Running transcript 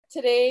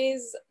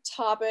Today's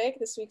topic,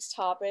 this week's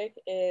topic,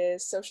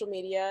 is social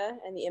media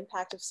and the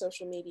impact of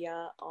social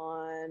media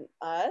on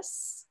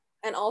us,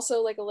 and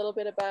also like a little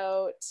bit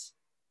about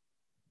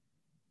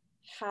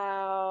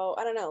how,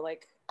 I don't know,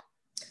 like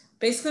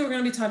basically we're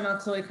going to be talking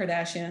about Khloe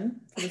Kardashian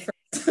for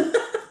the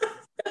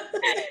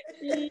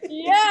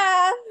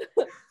yeah.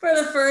 for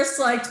the first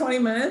like 20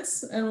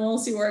 minutes, and we'll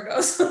see where it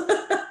goes.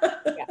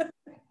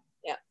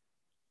 Yeah.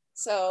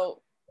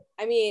 So,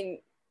 I mean,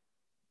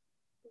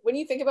 when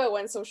you think about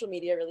when social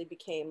media really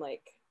became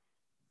like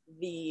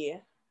the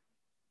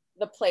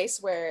place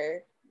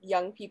where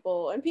young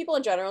people and people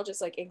in general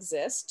just like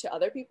exist to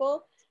other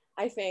people,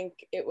 I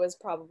think it was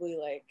probably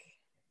like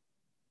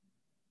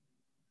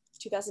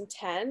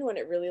 2010 when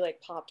it really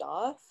like popped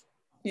off.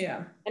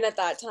 Yeah. And at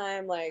that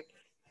time, like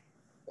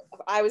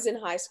I was in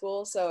high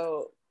school,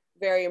 so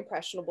very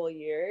impressionable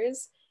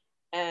years.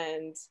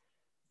 And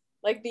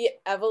like the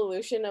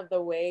evolution of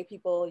the way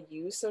people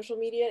use social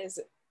media is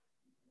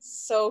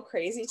so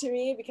crazy to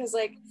me because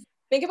like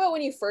think about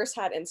when you first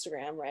had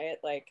Instagram, right?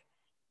 Like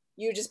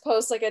you just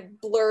post like a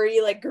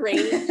blurry, like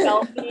grainy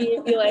selfie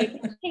and be like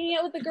hanging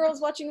out with the girls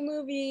watching a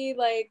movie,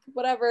 like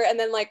whatever, and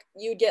then like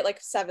you'd get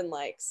like 7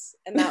 likes,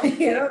 and that was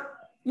Yep.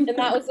 and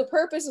that was the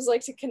purpose, was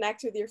like to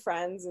connect with your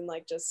friends and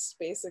like just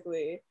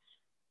basically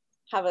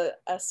have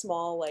a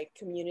small like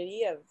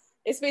community of,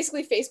 it's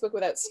basically Facebook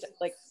without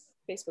like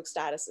Facebook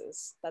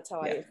statuses. That's how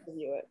I used to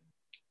view it.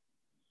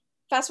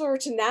 Fast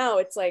forward to now,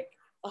 it's like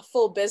a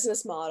full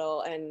business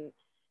model, and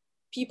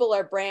people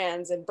are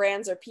brands and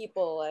brands are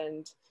people,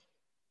 and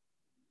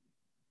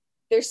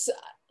there's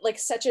like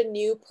such a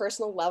new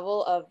personal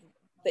level of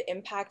the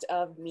impact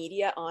of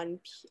media on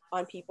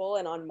people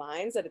and on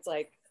minds, that it's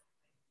like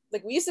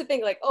we used to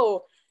think like,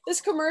 oh,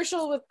 this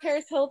commercial with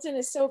Paris Hilton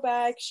is so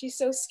bad, she's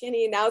so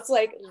skinny. Now it's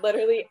like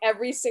literally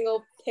every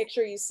single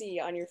picture you see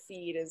on your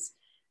feed is,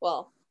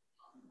 well,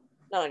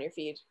 not on your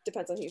feed,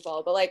 depends on who you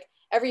follow, but like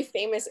every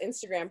famous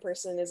Instagram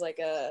person is like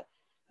a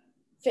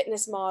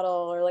fitness model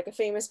or like a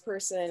famous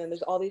person, and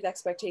there's all these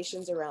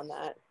expectations around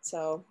that.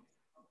 So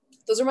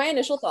those are my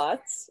initial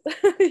thoughts.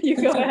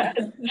 You go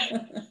ahead.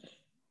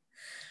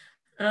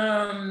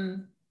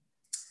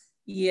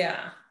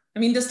 Yeah. I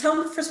mean, does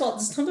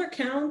Tumblr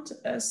count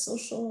as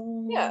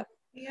social Yeah.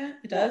 media?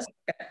 It does?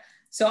 Yeah. Okay.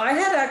 So I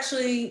had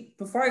actually,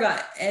 before I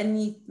got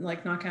any,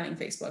 like not counting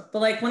Facebook, but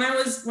like when I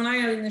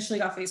initially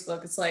got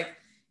Facebook, it's like,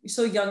 you're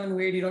so young and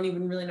weird, you don't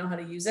even really know how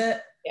to use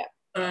it. Yeah.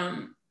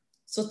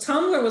 So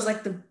Tumblr was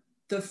like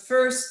the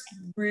first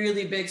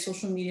really big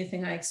social media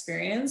thing I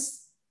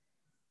experienced.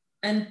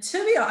 And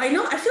to be, I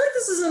feel like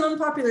this is an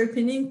unpopular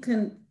opinion,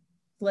 because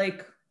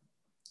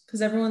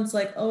everyone's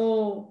like,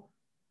 oh,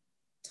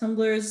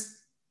 Tumblr's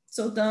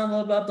so dumb,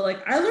 blah, blah, but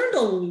like I learned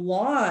a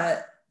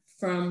lot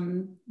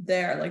from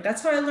there. Like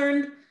that's how I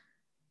learned,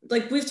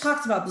 like we've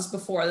talked about this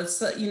before. That's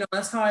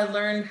how I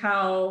learned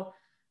how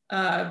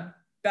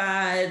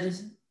bad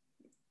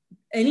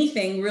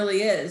anything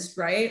really is,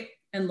 right?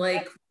 And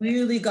like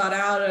really got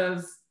out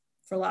of,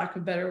 for lack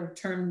of better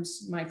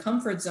terms, my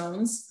comfort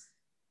zones,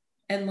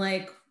 and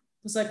like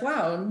was like,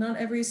 wow, not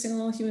every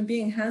single human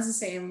being has the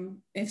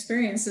same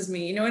experience as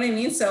me. You know what I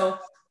mean? So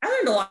I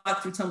learned a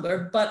lot through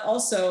Tumblr, but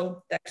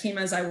also that came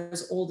as I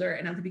was older.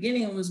 And at the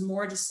beginning, it was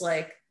more just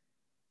like,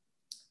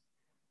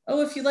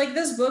 oh, if you like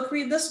this book,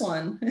 read this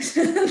one.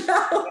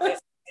 that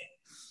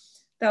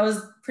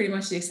was pretty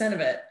much the extent of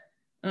it.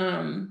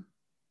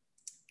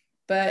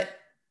 But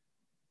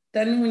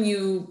then when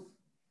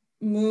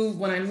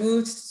I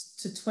moved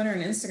to Twitter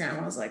and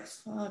Instagram, I was like,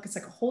 fuck, it's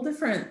like a whole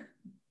different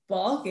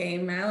ball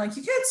game, man. Like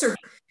you can't survive.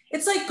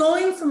 It's like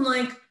going from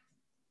like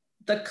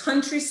the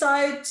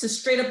countryside to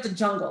straight up the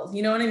jungle.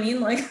 You know what I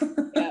mean? Like,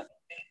 Yeah.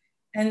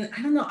 And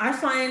I don't know, I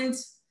find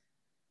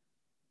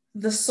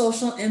the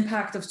social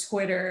impact of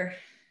Twitter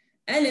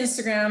and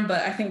Instagram,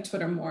 but I think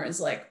Twitter more, is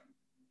like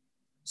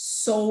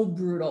so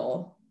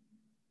brutal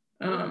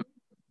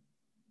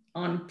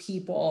on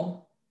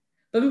people.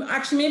 But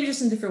actually, maybe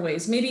just in different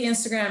ways. Maybe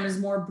Instagram is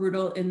more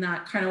brutal in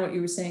that kind of what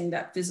you were saying,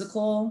 that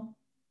physical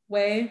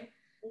way.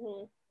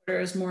 Mm-hmm. Twitter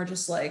is more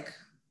just like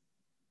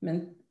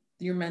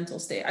your mental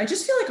state. I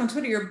just feel like on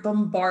Twitter, you're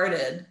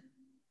bombarded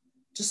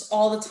just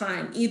all the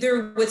time,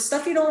 either with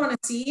stuff you don't want to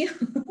see,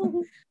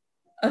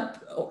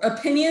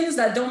 opinions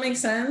that don't make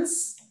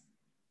sense,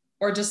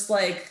 or just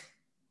like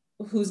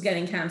who's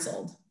getting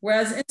canceled.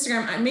 Whereas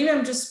Instagram, maybe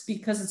I'm just,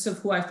 because it's of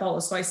who I follow,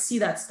 so I see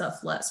that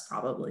stuff less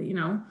probably,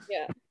 Yeah.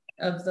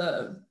 of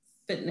the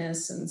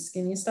fitness and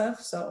skinny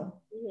stuff.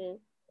 So Mm-hmm.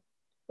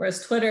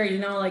 whereas Twitter,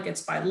 like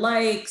it's by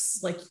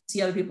likes, like you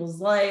see other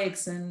people's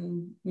likes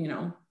and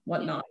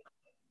whatnot.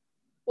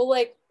 Well,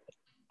 like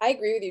I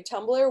agree with you.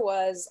 Tumblr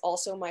was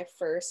also my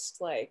first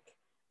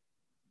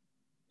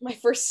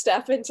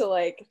step into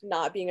like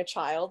not being a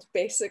child,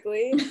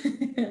 basically.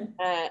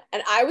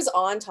 And I was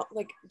on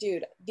like,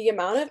 dude, the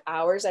amount of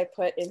hours I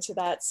put into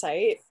that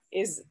site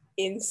is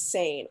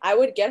insane. I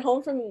would get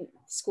home from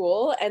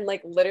school and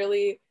like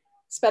literally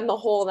spend the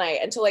whole night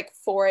until like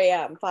 4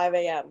 a.m., 5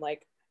 a.m.,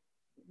 like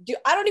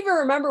I don't even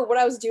remember what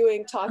I was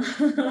doing talking to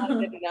people that I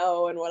didn't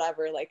know and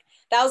whatever. Like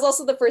that was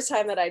also the first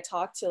time that I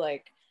talked to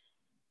like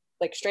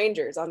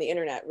strangers on the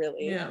internet,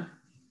 really. Yeah.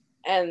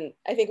 And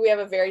I think we have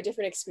a very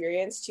different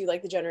experience to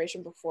like the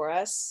generation before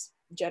us,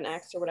 Gen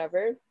X or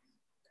whatever,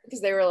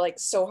 because they were like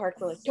so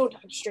hardcore, like don't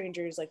talk to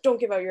strangers, like don't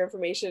give out your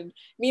information.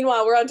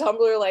 Meanwhile, we're on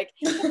Tumblr like,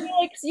 hey,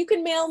 like you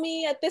can mail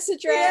me at this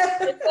address.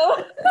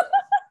 Yeah.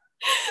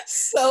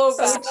 So So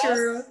bad.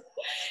 true.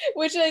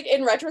 Which like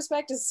in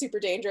retrospect is super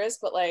dangerous,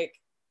 but like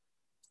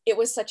it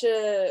was such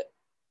a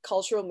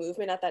cultural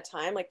movement at that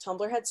time. Like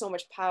Tumblr had so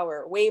much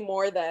power, way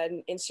more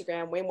than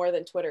Instagram, way more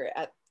than Twitter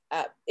at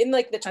in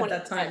like the 2010s, at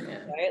that time,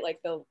 yeah. right? Like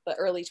the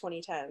early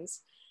 2010s.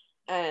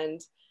 And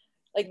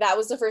like that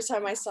was the first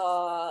time I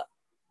saw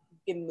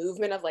the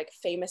movement of like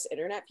famous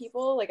internet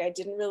people. Like I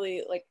didn't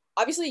really like,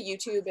 obviously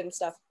YouTube and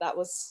stuff that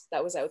was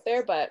out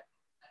there, but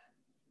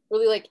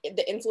really like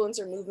the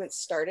influencer movement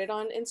started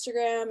on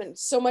Instagram, and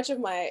so much of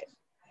my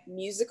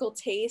musical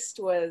taste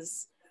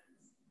was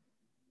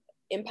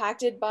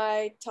impacted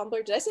by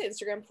Tumblr. Did I say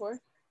Instagram before?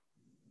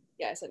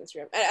 Yeah, I said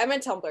Instagram. I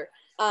meant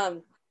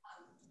Tumblr.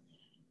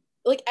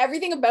 Like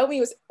everything about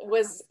me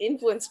was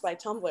influenced by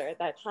Tumblr at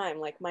that time.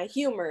 Like my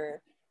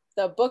humor,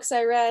 the books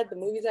I read, the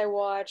movies I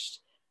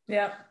watched.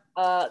 Yeah.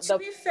 To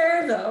be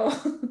fair though,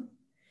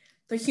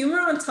 the humor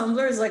on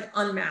Tumblr is like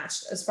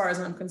unmatched as far as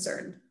I'm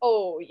concerned.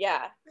 Oh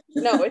yeah.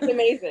 No, it's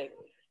amazing.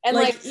 And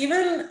like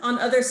even on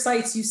other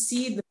sites, you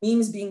see the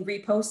memes being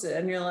reposted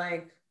and you're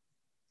like,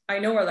 I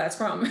know where that's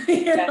from.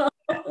 You know?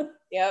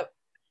 Yep.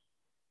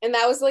 And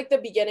that was like the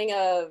beginning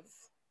of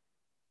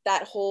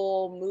that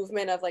whole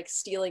movement of like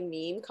stealing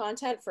meme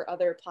content for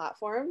other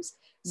platforms.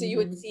 So you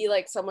would see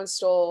like someone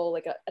stole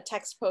like a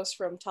text post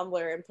from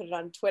Tumblr and put it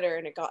on Twitter,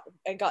 and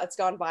it's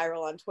gone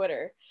viral on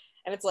Twitter.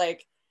 And it's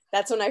like,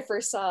 that's when I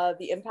first saw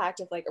the impact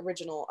of like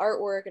original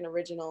artwork and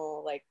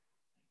original like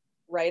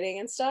writing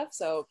and stuff.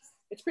 So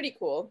it's pretty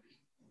cool.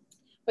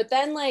 But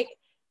then like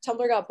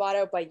Tumblr got bought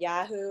out by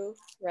Yahoo,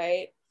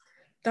 right?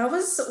 That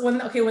was when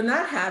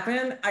that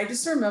happened, I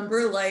just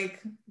remember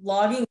like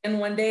logging in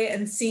one day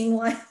and seeing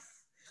like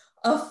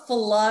a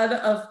flood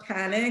of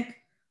panic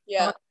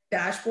on the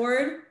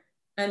dashboard.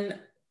 And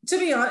to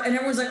be honest, and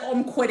everyone's like, oh,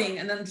 I'm quitting.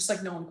 And then just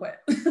like, no one quit.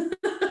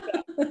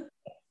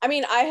 I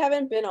mean, I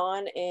haven't been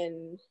on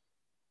in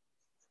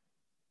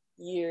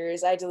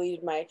years. I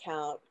deleted my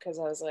account because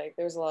I was like,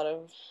 there's a lot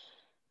of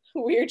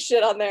weird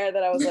shit on there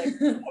that I was like,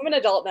 I'm an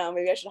adult now,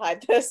 maybe I should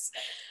hide this.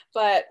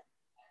 But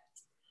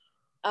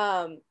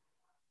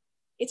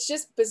it's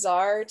just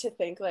bizarre to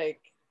think like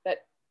that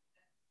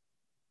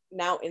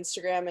now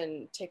Instagram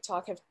and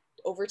TikTok have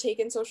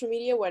overtaken social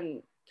media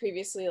when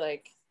previously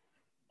like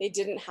they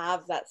didn't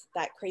have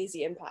that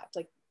crazy impact.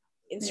 Like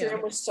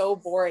Instagram was so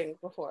boring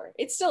before.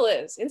 It still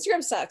is.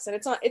 Instagram sucks, and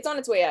it's on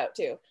its way out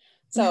too.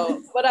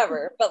 So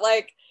whatever. But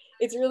like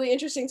it's really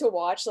interesting to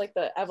watch like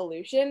the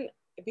evolution,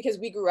 because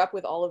we grew up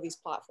with all of these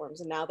platforms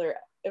and now they're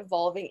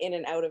evolving in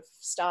and out of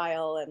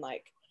style, and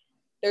like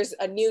there's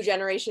a new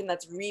generation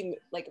that's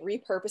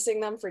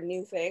repurposing them for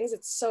new things.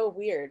 It's so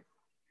weird.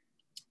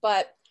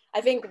 But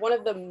I think one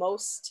of the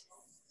most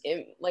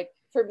like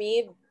for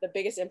me, the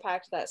biggest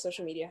impact that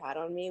social media had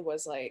on me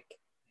was like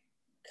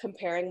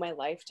comparing my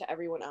life to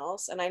everyone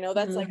else. And I know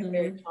that's like a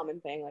very common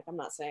thing. Like I'm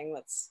not saying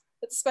that's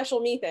a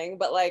special me thing,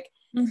 but like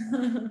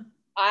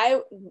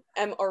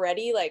I'm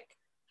already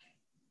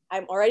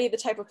the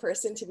type of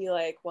person to be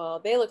like, well,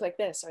 they look like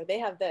this, or they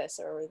have this,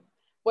 or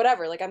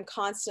whatever. Like I'm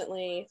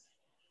constantly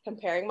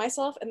comparing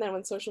myself. And then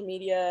when social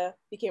media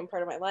became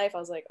part of my life, I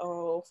was like,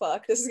 oh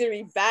fuck, this is gonna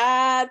be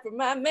bad for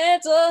my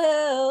mental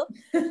health.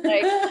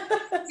 Like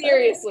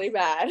seriously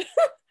bad.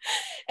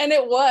 And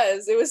it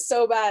was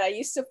so bad. I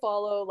used to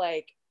follow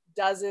like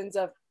dozens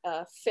of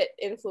fit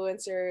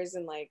influencers,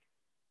 and like,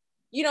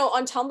 you know,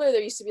 on Tumblr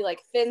there used to be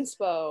like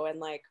Thinspo and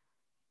like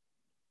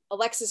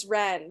Alexis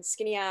Ren,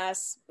 skinny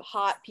ass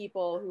hot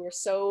people who were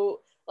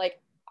so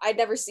like, I'd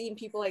never seen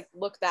people like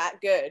look that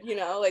good, you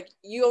know, like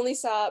you only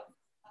saw,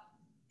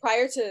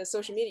 prior to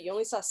social media, you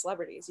only saw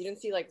celebrities. You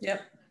didn't see like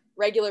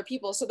regular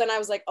people. So then I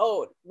was like,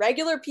 oh,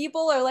 regular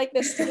people are like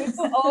this too?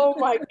 Oh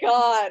my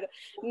God,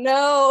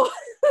 no.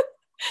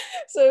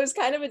 So it was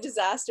kind of a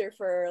disaster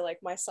for like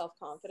my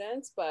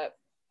self-confidence. But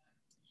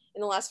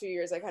in the last few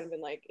years, I kind of been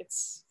like,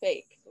 it's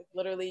fake. Like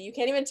literally, you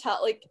can't even tell,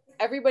 like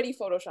everybody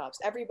photoshops,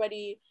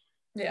 everybody.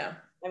 Yeah.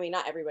 I mean,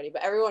 not everybody,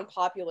 but everyone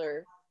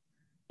popular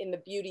in the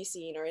beauty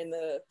scene or in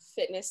the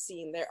fitness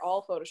scene, they're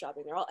all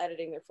photoshopping, they're all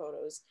editing their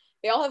photos.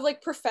 They all have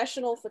like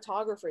professional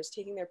photographers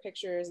taking their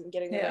pictures and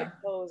getting their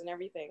like clothes and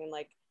everything. And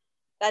like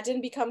that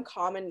didn't become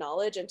common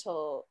knowledge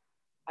until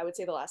I would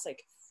say the last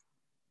like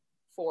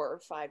 4 or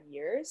 5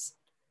 years,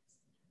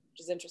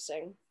 which is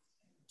interesting.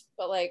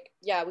 But like,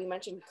 yeah, we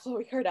mentioned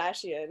Khloe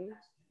Kardashian.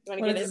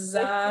 What a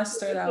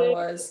disaster that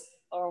was.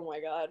 Oh my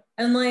God.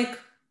 And like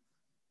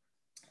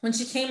when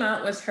she came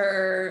out with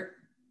her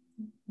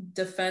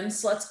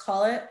defense, let's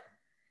call it,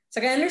 it's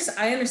like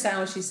I understand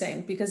what she's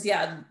saying, because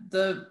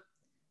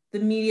the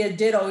media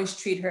did always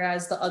treat her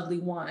as the ugly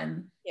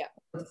one,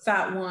 the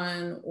fat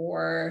one,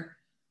 or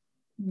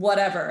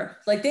whatever.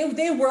 Like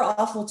they were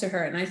awful to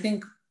her. And I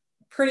think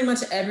pretty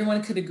much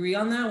everyone could agree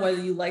on that,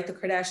 whether you like the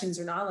Kardashians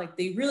or not. Like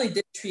they really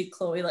did treat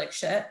Khloe like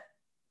shit.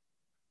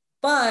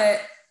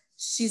 But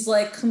she's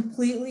like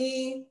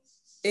completely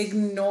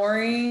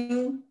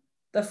ignoring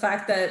the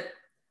fact that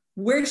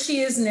where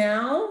she is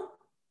now,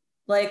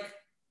 like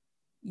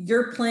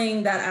you're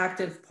playing that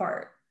active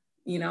part,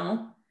 you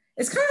know?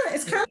 It's kind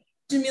of like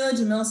Jamila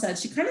Jamil said.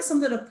 She kind of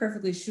summed it up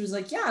perfectly. She was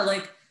like, yeah,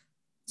 like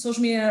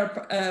social media,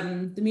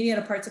 the media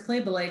had a part to play,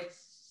 but like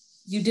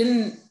you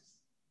didn't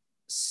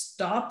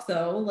stop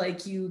though.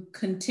 Like you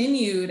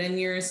continued and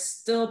you're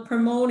still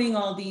promoting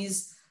all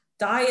these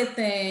diet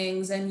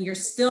things and you're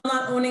still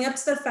not owning up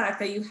to the fact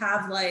that you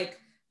have like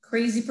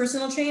crazy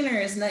personal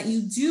trainers and that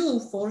you do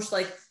Photoshop,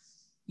 like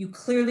you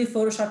clearly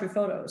Photoshop your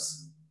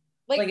photos.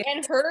 Like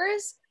and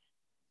hers,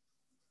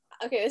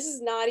 okay, this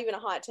is not even a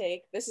hot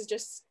take. This is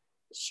just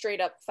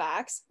straight up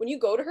facts. When you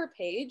go to her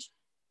page,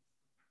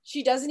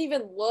 she doesn't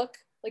even look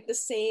like the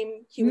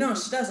same human. No,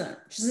 she doesn't.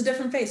 She's a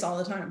different face all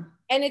the time.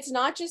 And it's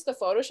not just the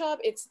Photoshop,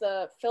 it's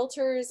the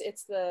filters,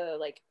 it's the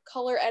like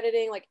color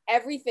editing, like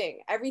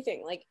everything.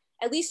 Like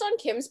at least on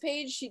Kim's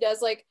page, she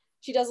does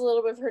a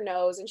little bit of her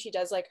nose and she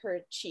does like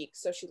her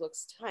cheeks, so she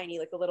looks tiny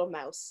like a little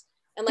mouse.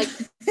 And like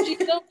she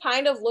still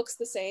kind of looks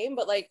the same,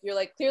 but like you're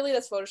like clearly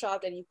that's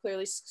photoshopped and you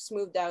clearly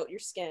smoothed out your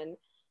skin.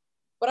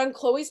 But on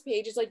Khloe's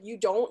page, it's like you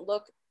don't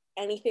look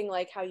anything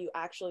like how you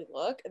actually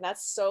look, and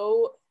that's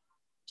so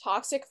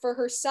toxic for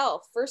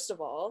herself. First of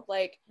all,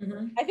 like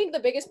I think the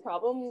biggest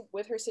problem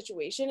with her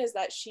situation is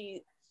that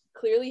she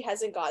clearly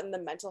hasn't gotten the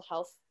mental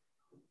health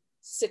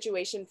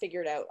situation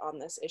figured out on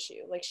this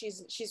issue. Like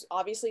she's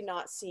obviously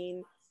not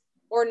seen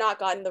or not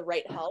gotten the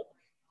right help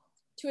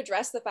to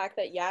address the fact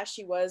that yeah,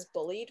 she was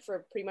bullied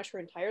for pretty much her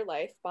entire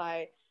life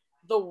by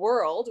the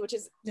world, which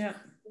is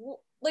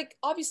like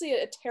obviously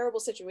a terrible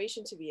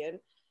situation to be in.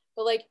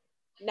 But like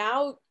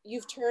now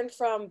you've turned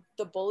from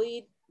the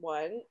bullied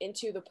one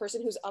into the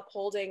person who's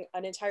upholding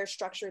an entire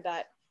structure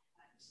that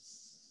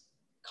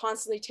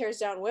constantly tears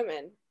down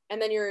women,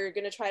 and then you're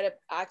going to try to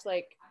act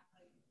like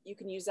you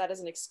can use that as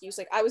an excuse,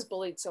 like I was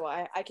bullied so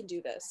I can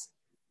do this.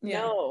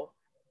 No,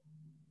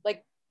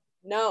 like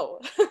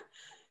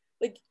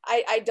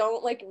I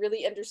don't like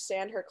really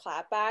understand her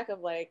clapback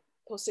of like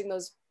posting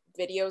those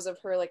videos of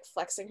her like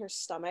flexing her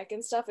stomach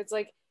and stuff. It's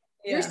like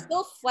you're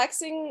still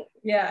flexing,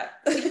 like,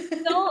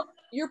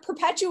 you're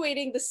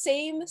perpetuating the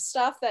same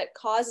stuff that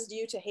causes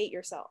you to hate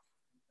yourself.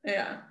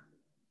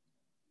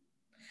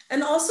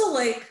 And also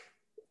like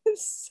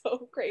it's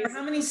so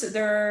crazy.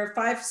 There are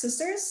 5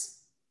 sisters,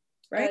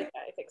 right?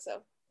 I think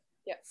so.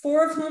 Yeah.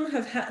 4 of whom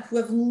who have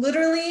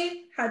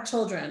literally had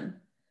children.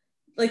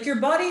 Like your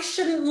body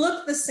shouldn't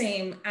look the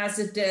same as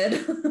it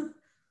did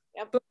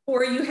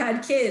before you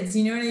had kids.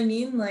 You know what I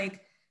mean? Like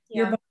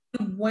your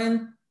body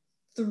went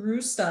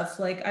through stuff.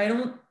 Like I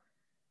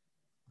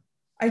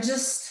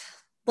just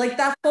like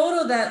that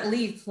photo that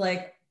leaked,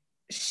 like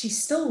she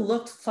still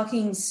looked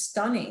fucking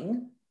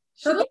stunning.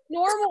 She looked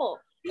normal.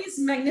 She's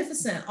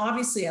magnificent.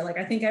 Obviously, like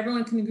I think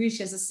everyone can agree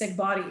she has a sick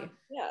body.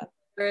 Yeah.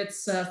 Whether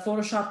it's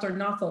photoshopped or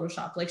not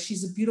photoshopped, like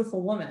she's a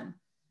beautiful woman.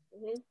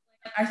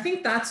 I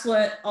think that's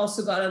what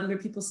also got under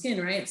people's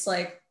skin, right? It's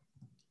like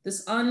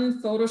this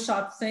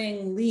unphotoshopped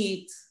thing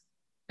leaked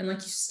and like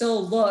you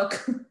still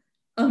look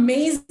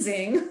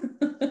amazing.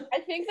 I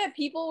think that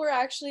people were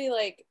actually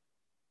like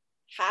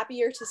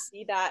happier to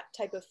see that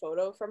type of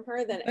photo from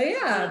her than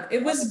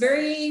it was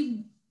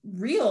very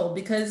real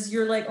because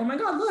you're like, oh my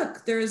god,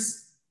 look,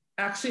 there's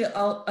actually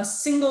a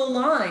single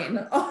line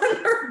on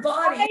her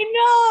body. I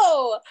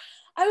know.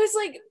 I was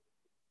like,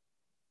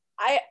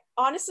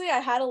 honestly, I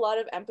had a lot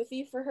of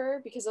empathy for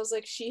her because I was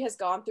like, she has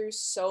gone through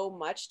so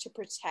much to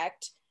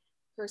protect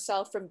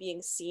herself from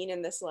being seen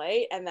in this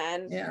light, and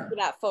then for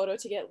that photo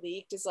to get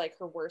leaked is like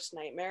her worst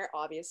nightmare,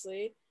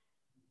 obviously.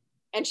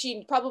 And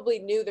she probably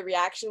knew the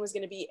reaction was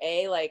going to be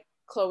like,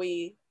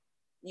 Khloe,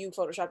 you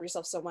Photoshop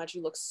yourself so much,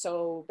 you look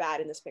so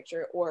bad in this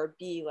picture, or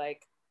B,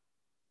 like,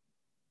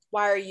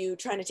 why are you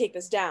trying to take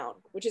this down,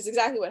 which is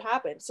exactly what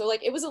happened. So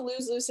like it was a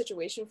lose-lose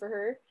situation for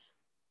her,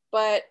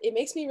 but it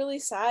makes me really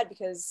sad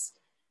because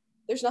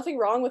there's nothing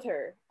wrong with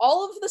her.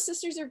 All of the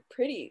sisters are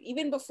pretty.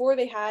 Even before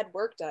they had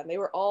work done, they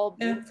were all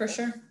beautiful. Yeah, for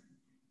sure.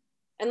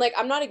 And like,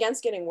 I'm not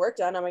against getting work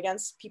done. I'm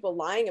against people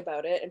lying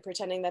about it and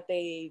pretending that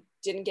they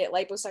didn't get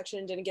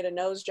liposuction, didn't get a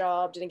nose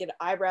job, didn't get an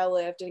eyebrow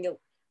lift, didn't get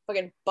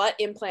fucking butt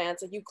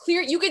implants. Like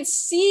you could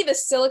see the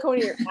silicone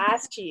in your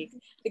ass cheek.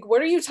 Like,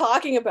 what are you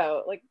talking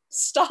about? Like,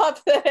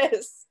 stop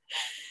this.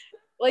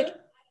 Like,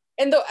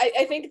 and though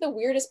I think the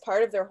weirdest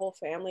part of their whole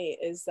family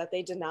is that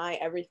they deny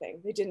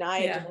everything. They deny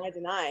it,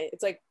 deny.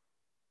 It's like,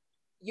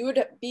 you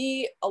would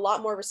be a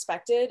lot more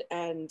respected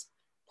and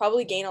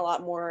probably gain a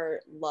lot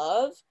more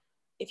love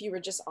if you were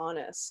just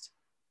honest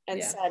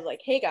and said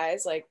like, hey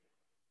guys, like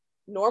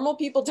normal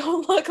people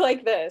don't look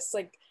like this.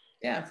 Like,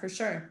 yeah, for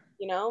sure.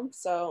 You know?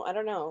 So I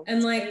don't know.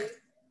 And like,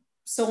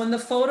 so when the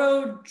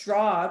photo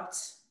dropped,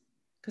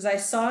 because I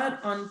saw it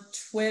on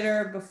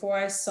Twitter before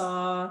I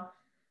saw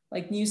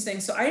like news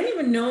things. So I didn't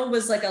even know it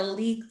was like a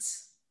leaked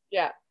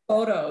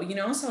photo, you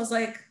know? So I was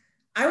like,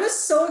 I was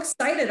so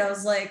excited. I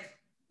was like,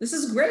 this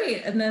is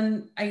great. And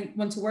then I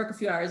went to work a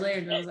few hours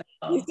later and I was like,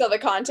 You oh. saw the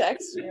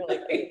context and you're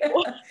like,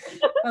 oh.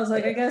 Yeah. I was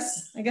like, I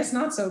guess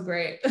not so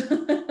great.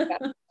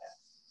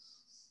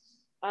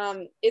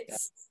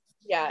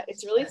 Yeah.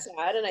 It's really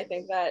sad. And I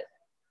think that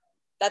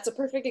that's a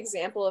perfect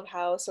example of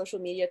how social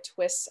media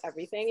twists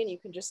everything and you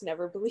can just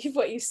never believe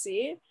what you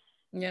see.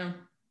 Yeah.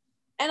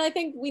 And I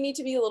think we need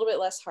to be a little bit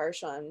less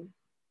harsh on,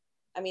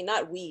 I mean,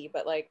 not we,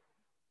 but like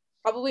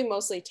probably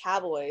mostly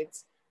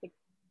tabloids, like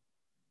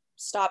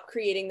stop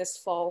creating this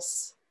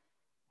false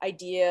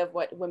idea of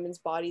what women's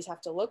bodies have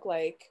to look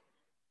like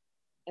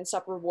and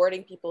stop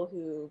rewarding people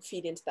who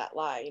feed into that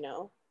lie, you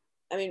know?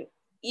 I mean,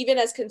 even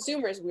as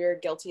consumers, we're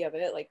guilty of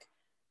it. Like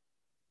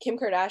Kim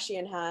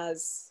Kardashian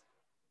has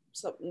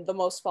the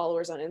most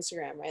followers on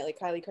Instagram, right? Like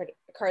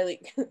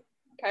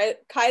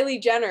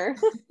Kylie Jenner,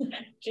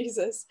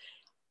 Jesus,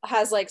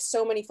 has like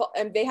so many,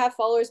 and they have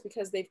followers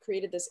because they've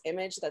created this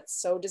image that's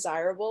so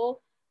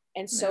desirable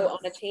and so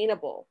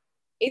unattainable.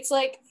 It's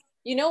like,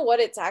 you know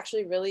what it's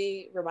actually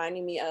really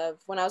reminding me of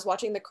when I was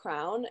watching The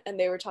Crown and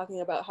they were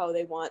talking about how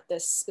they want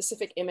this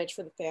specific image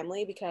for the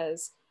family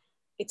because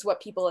it's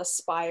what people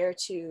aspire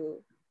to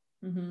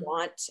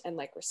want and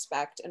like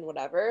respect and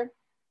whatever.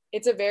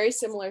 It's a very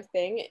similar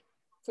thing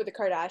for the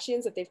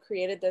Kardashians, that they've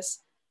created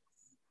this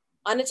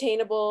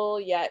unattainable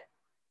yet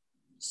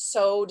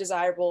so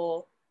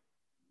desirable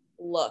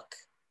look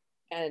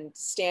and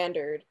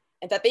standard,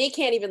 and that they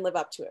can't even live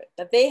up to it,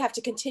 that they have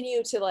to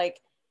continue to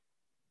like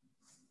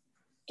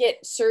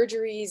get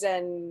surgeries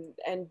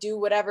and do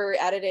whatever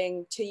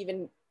editing to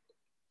even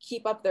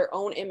keep up their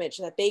own image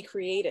that they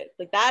created.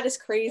 Like that is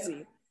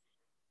crazy,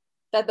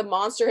 that the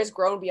monster has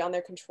grown beyond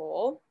their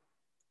control.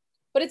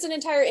 But it's an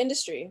entire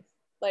industry.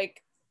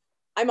 Like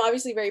I'm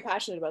obviously very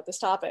passionate about this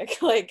topic.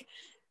 Like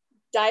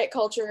diet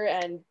culture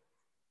and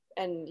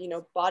you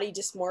know, body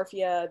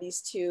dysmorphia, these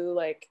two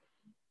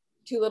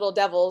little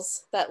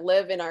devils that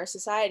live in our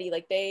society,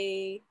 like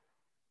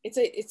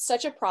it's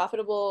such a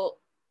profitable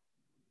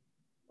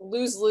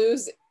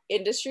lose-lose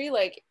industry.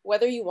 Like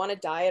whether you want to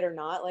diet or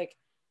not, like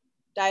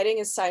dieting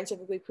is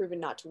scientifically proven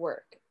not to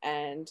work,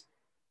 and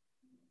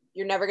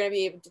you're never going to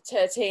be able to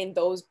attain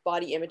those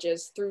body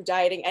images through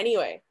dieting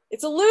anyway.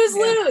 It's a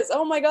lose-lose.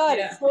 Oh my god,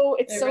 yeah.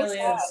 it's so really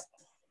sad. is.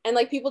 And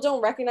like people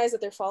don't recognize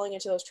that they're falling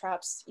into those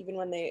traps even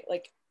when they,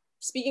 like,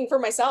 speaking for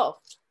myself,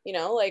 you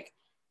know, like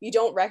you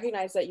don't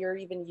recognize that you're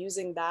even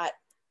using that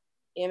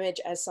image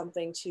as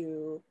something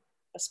to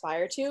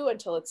aspire to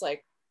until it's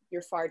like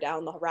you're far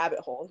down the rabbit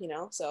hole, you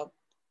know? So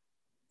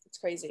it's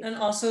crazy. And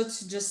also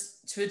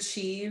to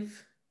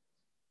achieve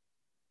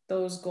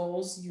those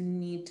goals, you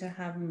need to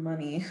have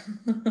money.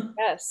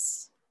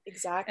 Yes,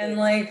 exactly. And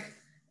like,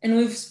 and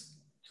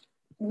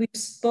we've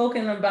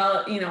spoken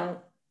about, you know,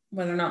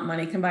 whether or not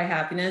money can buy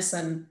happiness.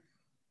 And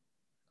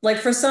like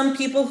for some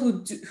people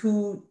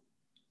who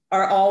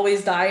are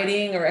always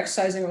dieting or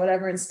exercising or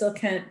whatever and still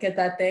can't get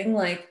that thing,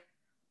 like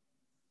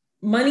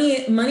money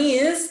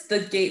is the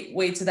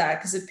gateway to that,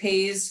 because it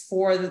pays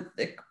for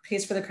it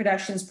pays for the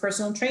Kardashians'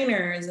 personal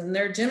trainers and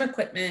their gym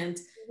equipment,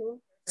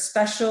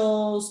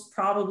 specials,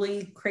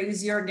 probably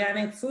crazy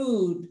organic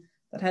food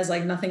that has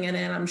like nothing in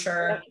it, I'm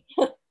sure.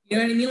 You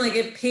know what I mean? Like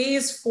it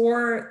pays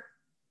for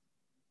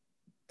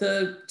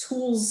the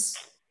tools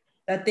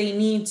that they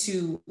need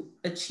to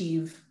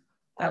achieve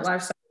that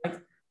lifestyle.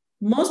 Like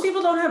most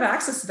people don't have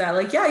access to that.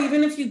 Like, yeah,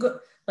 even if you go,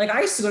 like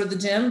I used to go to the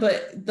gym,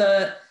 but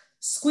the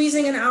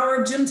squeezing an hour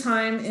of gym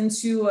time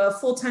into a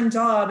full-time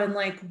job and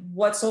like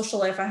what social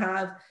life I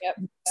have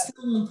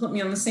still won't put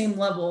me on the same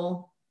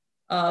level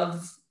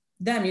of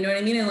them. You know what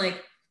I mean? And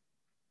like,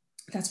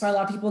 that's why a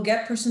lot of people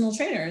get personal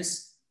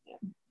trainers.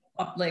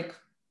 Like,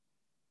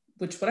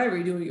 which whatever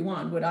you do what you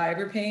want. Would I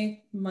ever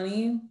pay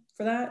money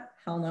for that?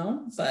 Hell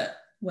no. But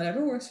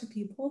whatever works for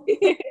people.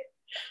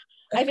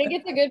 I think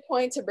it's a good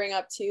point to bring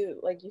up too.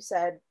 Like you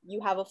said, you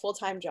have a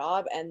full-time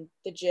job and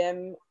the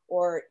gym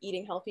or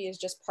eating healthy is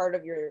just part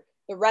of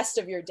the rest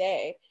of your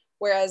day.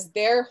 Whereas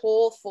their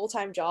whole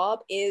full-time job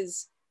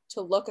is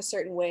to look a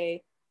certain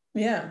way,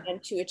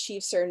 and to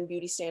achieve certain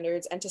beauty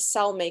standards and to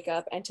sell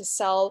makeup and to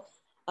sell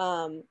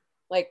what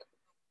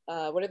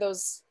are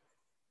those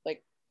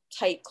like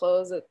tight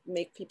clothes that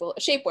make people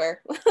shapewear.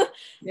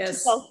 Yes. To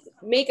sell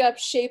makeup,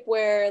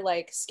 shapewear,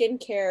 like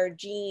skincare,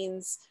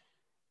 jeans.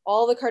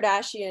 All the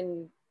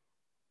Kardashian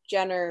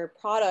Jenner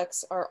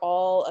products are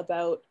all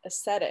about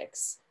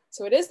aesthetics.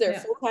 So it is their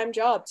full-time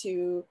job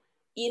to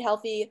eat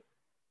healthy,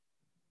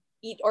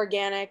 eat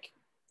organic,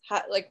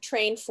 like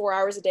train 4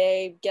 hours a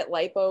day, get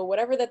lipo,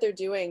 whatever that they're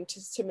doing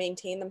to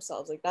maintain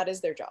themselves. Like that is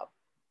their job.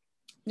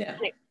 Yeah.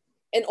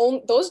 And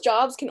those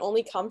jobs can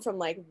only come from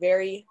like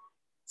very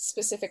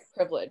specific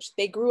privilege.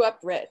 They grew up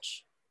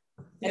rich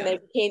and they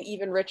became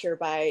even richer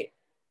by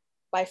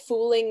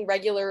fooling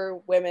regular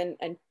women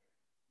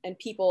and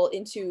people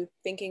into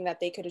thinking that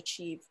they could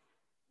achieve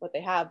what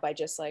they have by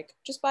just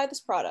buy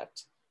this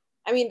product.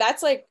 I mean,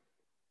 that's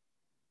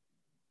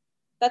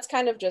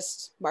kind of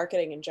just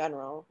marketing in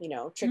general, you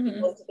know, trick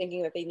people into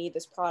thinking that they need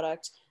this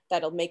product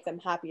that'll make them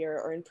happier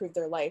or improve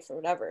their life or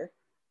whatever.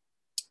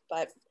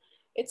 But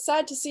it's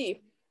sad to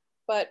see.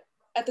 But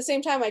at the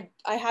same time,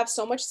 I have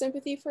so much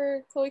sympathy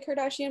for Khloe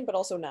Kardashian, but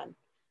also none,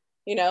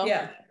 you know?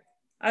 Yeah,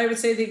 I would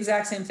say the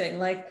exact same thing.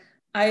 Like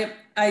I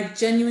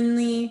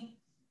genuinely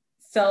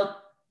felt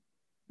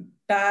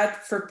bad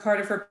for part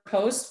of her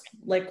post,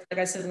 like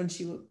I said, when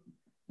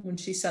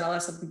she said all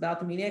that stuff about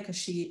the media, because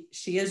she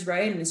is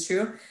right and it's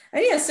true.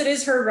 And yes, it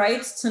is her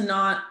right to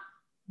not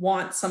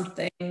want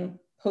something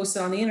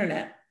posted on the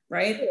internet,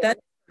 right? Yeah.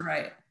 That's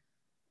right.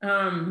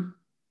 But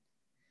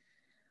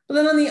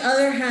then on the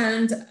other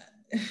hand,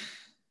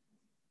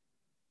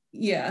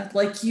 yeah,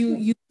 like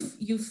you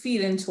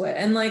feed into it.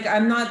 And like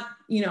I'm not,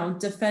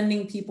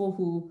 defending people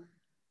who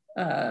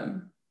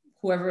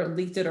whoever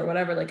leaked it or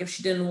whatever. Like if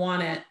she didn't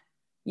want it,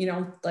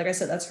 like I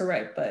said, that's her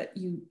right. But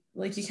you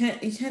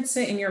can't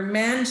sit in your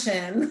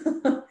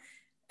mansion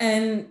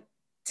and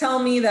tell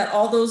me that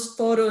all those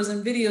photos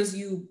and videos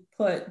you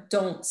put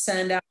don't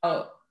send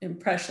out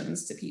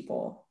impressions to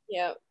people.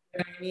 Yeah. You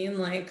know what I mean?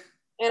 Like,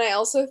 and I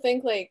also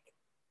think like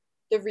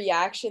the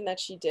reaction that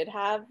she did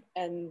have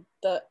and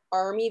the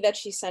army that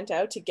she sent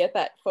out to get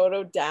that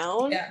photo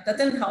down, yeah, that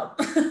didn't help.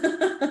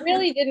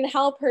 really didn't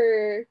help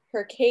her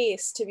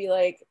case to be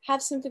like,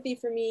 have sympathy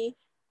for me.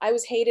 I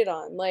was hated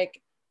on.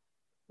 Like,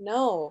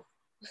 no.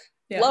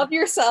 Yeah. Love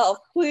yourself.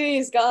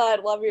 Please,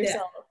 God, love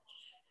yourself.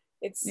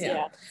 Yeah.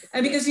 Yeah.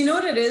 And because you know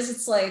what it is?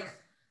 It's like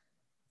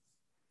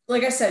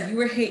I said, you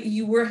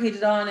were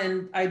hated on,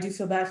 and I do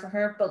feel bad for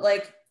her, but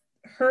like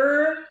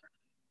her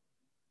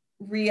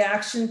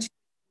reaction to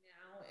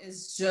now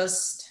is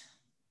just,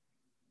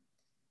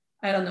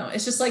 I don't know.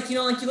 It's just like,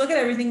 like you look at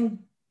everything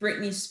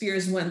Britney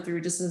Spears went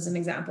through, just as an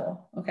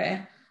example.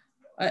 Okay.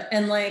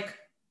 And like,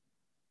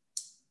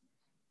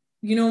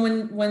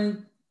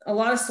 when a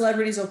lot of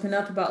celebrities open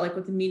up about like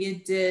what the media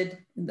did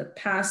in the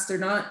past, they're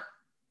not,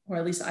 or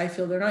at least I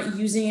feel they're not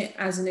using it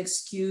as an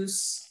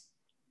excuse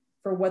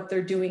for what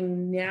they're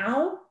doing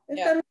now,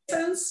 if that makes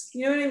sense.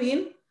 You know what I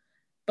mean?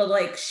 But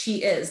like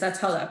she is, that's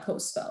how that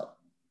post felt.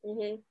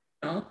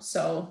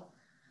 So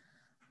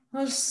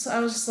I was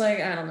just like,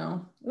 I don't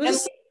know. It was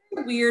just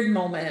a weird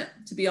moment,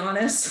 to be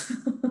honest.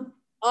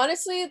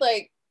 Honestly,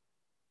 like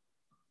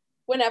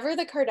whenever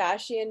the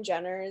Kardashian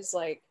Jenners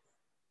like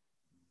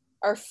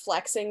are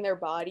flexing their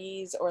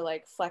bodies or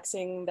like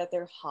flexing that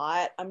they're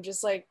hot, I'm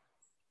just like,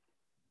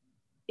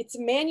 it's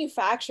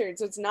manufactured,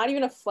 so it's not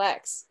even a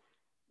flex.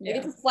 Like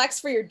it's a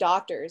flex for your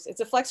doctors. It's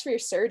a flex for your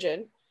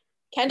surgeon.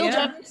 Kendall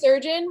Jenner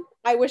surgeon,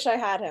 I wish I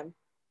had him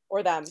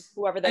or them,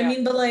 whoever they are. I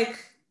mean, but like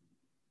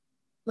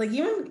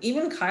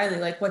even Kylie,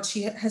 like what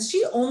has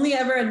she only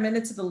ever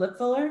admitted to the lip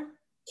filler?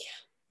 Yeah.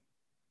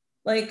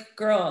 Like,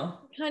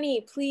 girl.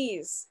 Honey,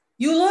 please.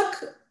 You look,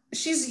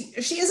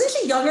 isn't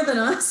she younger than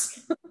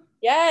us?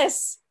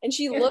 Yes. And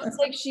she looks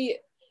like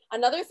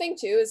another thing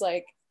too is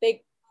like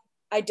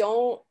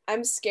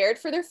I'm scared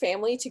for their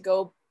family to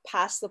go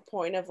past the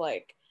point of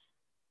like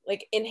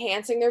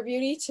enhancing their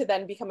beauty to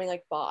then becoming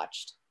like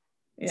botched.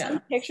 Yeah. Some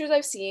pictures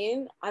I've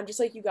seen, I'm just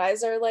like, you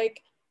guys are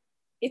like,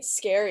 it's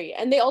scary.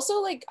 And they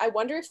also like, I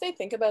wonder if they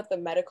think about the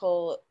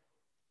medical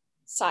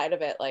side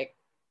of it. Like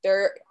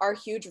there are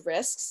huge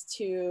risks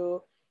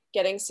to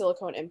getting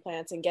silicone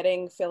implants and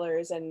getting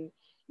fillers, and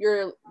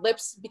your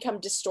lips become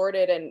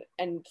distorted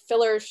and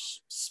filler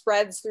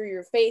spreads through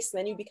your face, and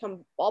then you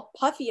become all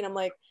puffy. And I'm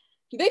like,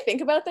 do they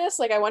think about this?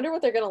 Like, I wonder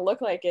what they're going to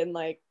look like in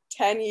like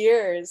 10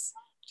 years,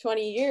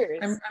 20 years.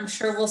 I'm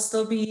sure we'll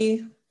still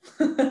be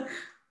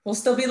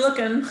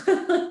looking.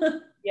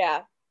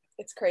 Yeah,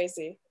 it's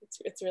crazy.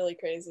 It's really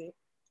crazy.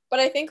 But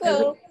I think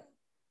though,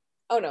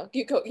 oh no,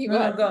 you go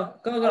ahead.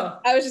 Go.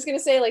 I was just gonna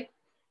say, like,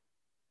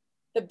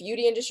 the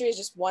beauty industry is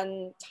just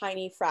one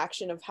tiny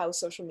fraction of how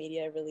social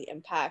media really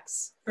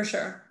impacts for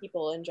sure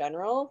people in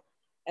general.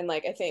 And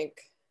like, I think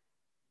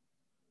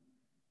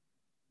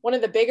one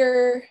of the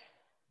bigger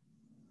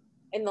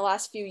in the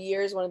last few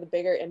years, one of the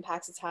bigger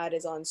impacts it's had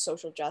is on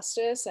social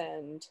justice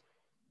and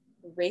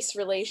race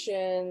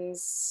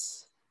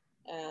relations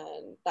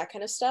and that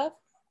kind of stuff,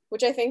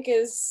 which I think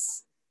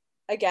is,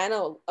 again,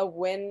 a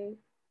win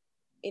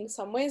in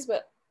some ways,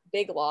 but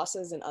big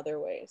losses in other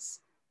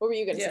ways. What were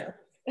you going to say?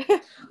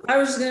 I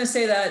was just going to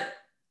say that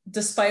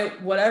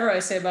despite whatever I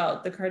say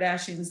about the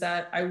Kardashians,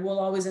 that I will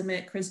always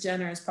admit Kris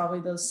Jenner is probably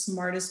the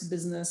smartest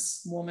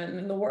business woman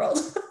in the world.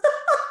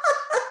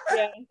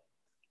 Yeah.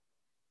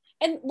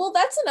 And well,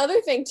 that's another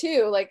thing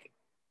too. Like,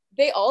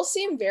 they all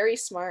seem very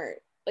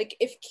smart. Like,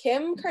 if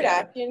Kim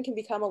Kardashian can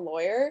become a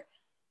lawyer,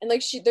 and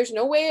like there's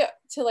no way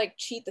to like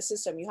cheat the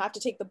system. You have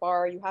to take the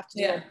bar. You have to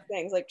do all these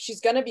things. Like,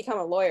 she's gonna become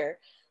a lawyer.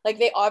 Like,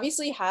 they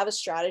obviously have a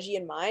strategy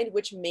in mind,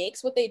 which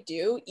makes what they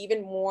do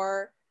even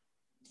more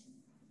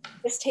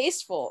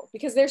distasteful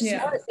because they're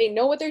smart. They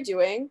know what they're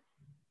doing.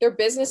 They're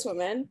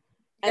businesswomen.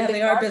 And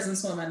they are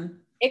businesswomen.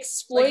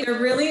 Exploit.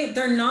 Like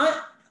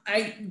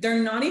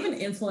they're not even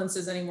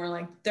influencers anymore.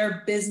 Like,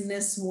 they're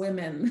business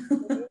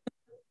women.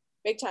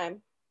 Big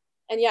time.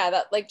 And yeah,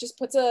 that like just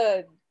puts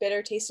a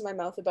bitter taste in my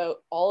mouth about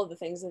all of the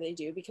things that they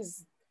do,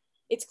 because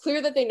it's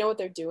clear that they know what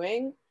they're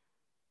doing,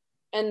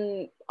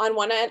 And on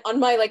one end, on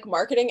my like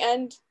marketing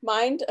end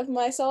mind of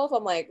myself,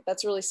 I'm like,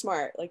 that's really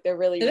smart. Like they're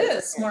really, It really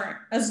is smart.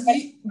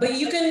 But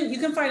you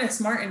can find it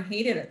smart and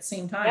hate it at the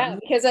same yeah, time.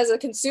 because as a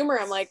consumer,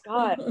 I'm like,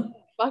 God,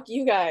 fuck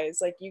you guys.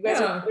 Like you guys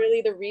are Yeah.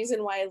 really the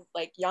reason why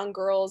like young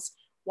girls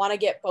want to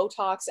get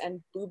Botox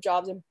and boob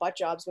jobs and butt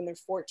jobs when they're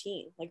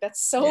 14. Like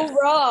that's so Yeah.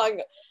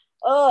 wrong.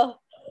 Ugh.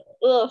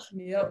 Ugh.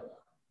 Yep.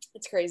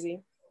 It's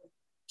crazy.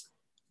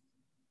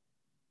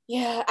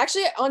 Yeah,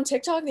 actually on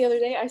TikTok the other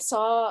day I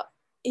saw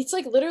it's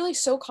like literally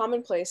so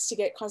commonplace to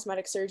get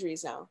cosmetic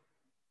surgeries now.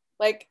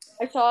 Like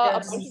I saw Yeah, a it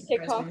bunch doesn't of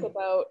surprise TikToks me.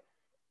 about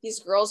these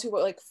girls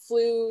who like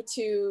flew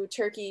to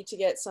Turkey to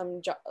get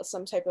some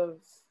type of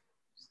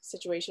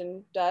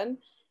situation done.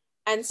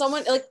 And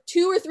someone like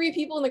two or three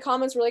people in the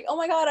comments were like, "Oh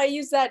my god, I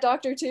used that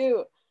doctor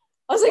too."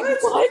 I was like, What?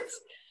 "What?"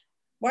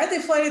 Why'd they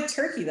fly to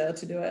Turkey though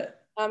to do it?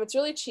 It's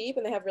really cheap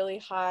and they have really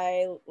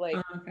high like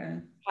Okay.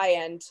 high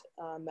end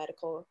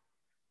medical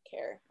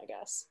care, I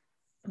guess.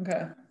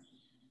 Okay.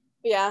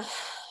 But yeah,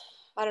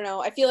 I don't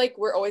know. I feel like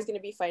we're always going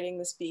to be fighting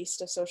this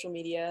beast of social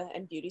media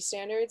and beauty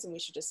standards, and we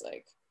should just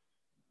like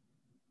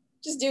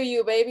just do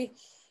you, baby.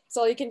 That's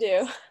all you can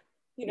do,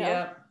 you know?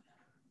 Yeah.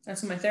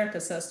 That's what my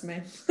therapist says to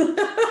me.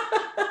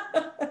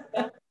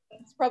 Yeah,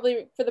 it's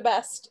probably for the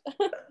best.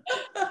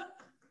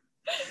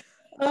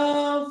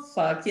 Oh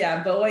fuck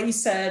yeah! But what you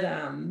said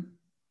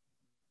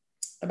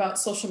about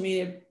social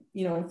media,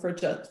 you know,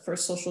 for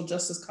social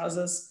justice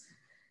causes,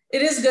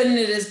 it is good and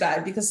it is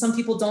bad because some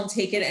people don't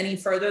take it any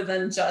further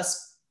than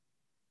just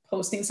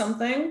posting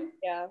something.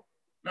 Yeah.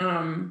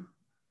 Um,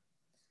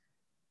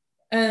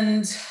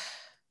 and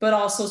but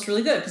also it's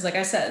really good because, like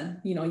I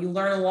said, you know, you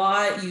learn a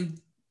lot. You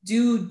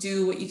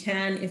do what you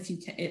can if you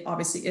can.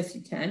 Obviously, if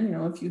you can, you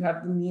know, if you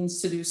have the means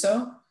to do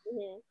so.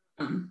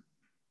 Mm-hmm.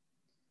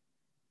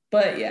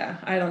 But yeah,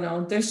 I don't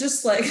know. There's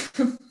just like,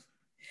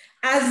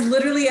 as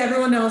literally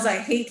everyone knows, I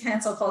hate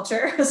cancel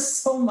culture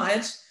so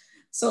much.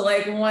 So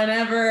like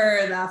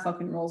whenever that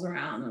fucking rolls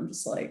around, I'm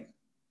just like,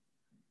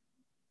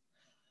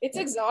 It's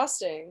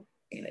exhausting.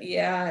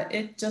 yeah,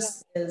 it Yeah.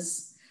 just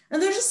is.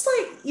 And they're just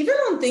like, even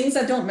on things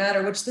that don't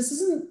matter, which this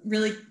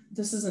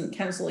isn't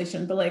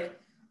cancellation, but like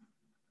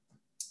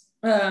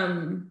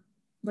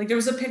there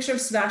was a picture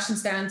of Sebastian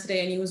Stan today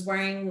and he was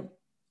wearing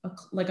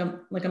like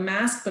a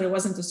mask, but it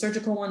wasn't the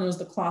surgical one, it was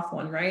the cloth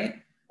one, right?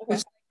 Okay.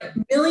 Which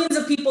millions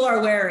of people are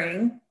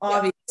wearing,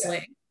 obviously.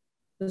 Yeah.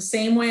 The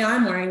same way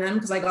I'm wearing them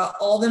because I got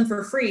all them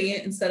for free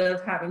instead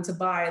of having to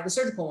buy the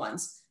surgical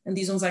ones. And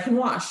these ones I can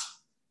wash.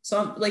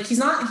 So I'm like, he's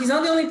not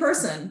the only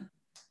person.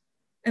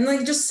 And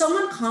like just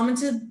someone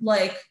commented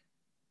like,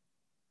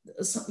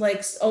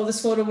 oh,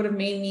 this photo would have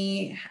made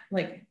me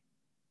like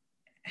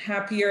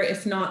happier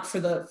if not for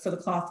the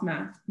cloth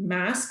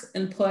mask,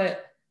 and put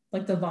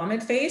like the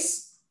vomit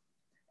face.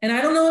 And I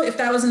don't know if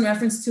that was in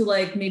reference to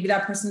like maybe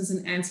that person's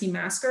an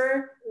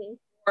anti-masker, Mm-hmm.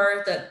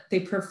 or that they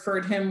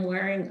preferred him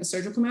wearing a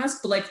surgical mask.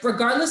 But like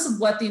regardless of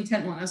what the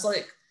intent was,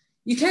 like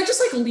you can't just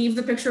like leave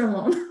the picture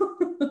alone.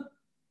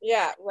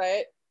 Yeah,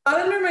 right. Got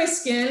under my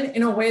skin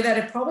in a way that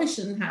it probably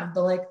shouldn't have,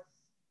 but like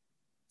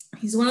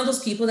he's one of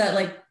those people that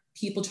like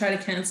people try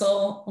to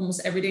cancel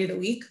almost every day of the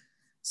week.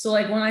 So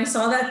like when I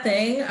saw that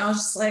thing, I was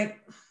just like,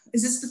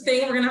 is this the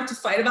thing we're gonna have to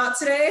fight about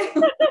today?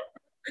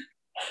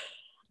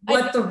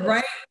 What the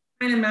right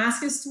kind of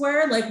mask is to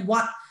wear? Like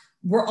what,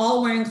 we're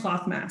all wearing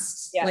cloth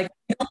masks. Yeah. Like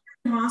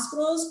in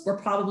hospitals, we're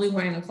probably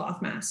wearing a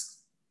cloth mask.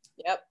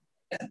 Yep.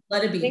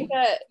 Let it I think be.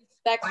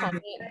 that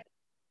comment,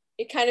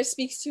 it kind of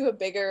speaks to a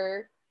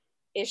bigger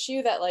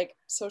issue that like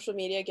social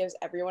media gives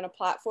everyone a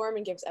platform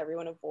and gives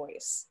everyone a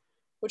voice,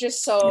 which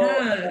is so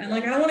Yeah, and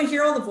like I don't want to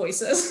hear all the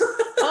voices.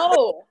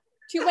 oh,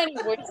 too many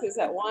voices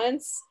at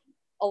once.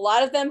 A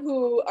lot of them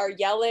who are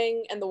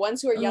yelling, and the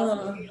ones who are yelling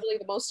are usually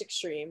the most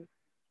extreme.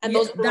 And Yeah,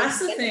 those are the that's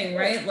ones the thing,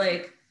 right?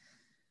 Like,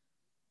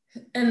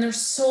 and they're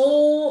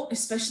so,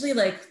 especially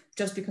like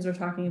just because we're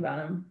talking about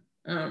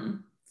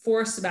him,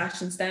 for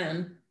Sebastian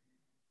Stan,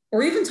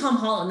 or even Tom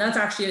Holland. That's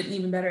actually an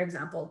even better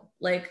example.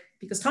 Like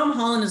because Tom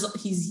Holland is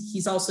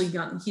he's also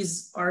young.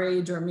 He's our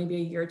age or maybe a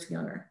year or two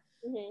younger.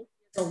 Mm-hmm.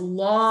 A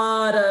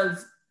lot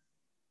of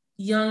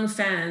young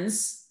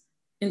fans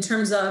in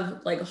terms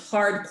of like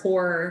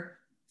hardcore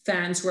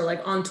fans who are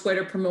like on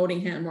Twitter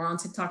promoting him or on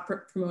TikTok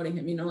promoting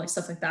him, you know, like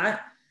stuff like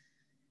that.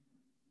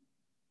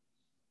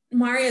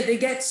 Maria, they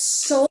get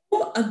so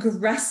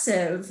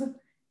aggressive.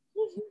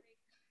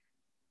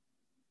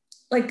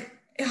 Like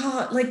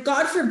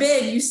God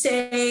forbid you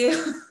say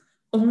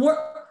a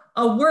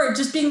word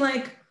just being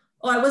like,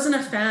 oh, I wasn't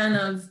a fan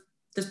of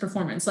this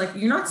performance. Like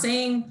you're not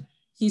saying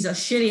he's a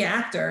shitty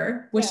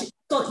actor, which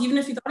even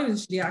if you thought he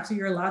was a shitty actor,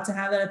 you're allowed to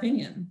have that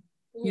opinion.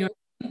 Mm-hmm. You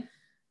know,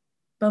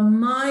 but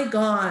my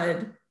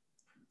God,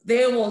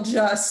 they will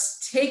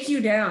just take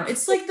you down.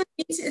 It's like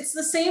it's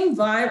the same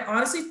vibe.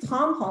 Honestly,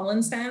 Tom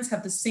Holland fans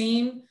have the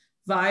same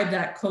vibe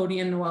that Cody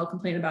and Noel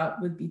complain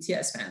about with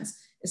BTS fans.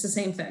 It's the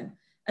same thing.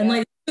 And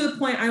like to the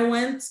point I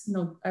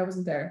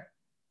wasn't there.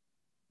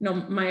 No,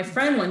 my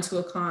friend went to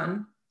a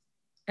con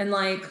and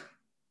like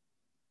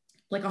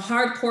like a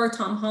hardcore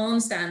Tom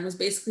Holland stan was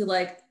basically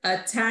like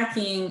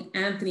attacking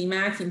Anthony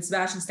Mackie and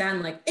Sebastian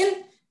Stan, like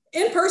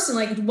in person,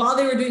 like while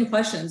they were doing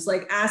questions,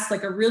 like asked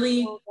like a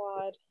really Oh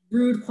God.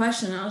 rude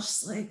question. I was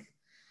just like,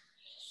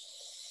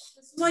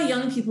 this is why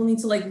young people need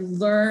to like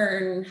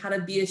learn how to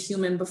be a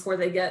human before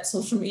they get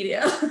social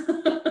media.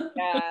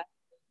 Yeah.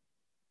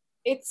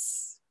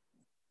 It's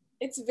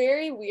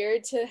very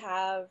weird to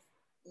have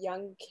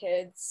young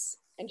kids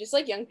and just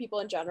like young people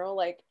in general,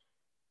 like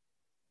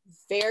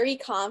very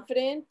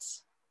confident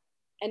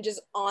and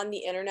just on the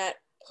internet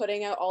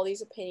putting out all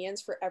these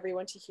opinions for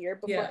everyone to hear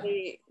before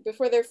Yeah.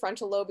 before their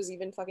frontal lobe is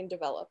even fucking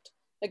developed.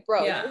 Like,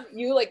 bro, Yeah.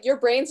 you like your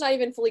brain's not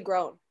even fully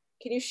grown.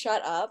 Can you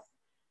shut up?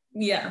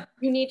 Yeah.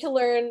 You need to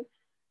learn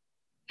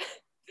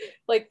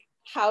like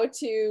how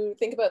to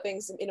think about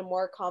things in a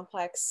more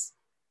complex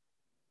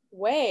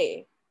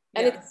way.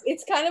 And Yeah.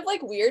 it's kind of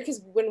like weird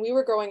because when we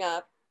were growing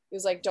up, it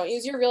was like, don't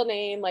use your real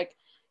name, like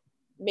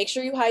make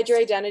sure you hide your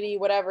identity,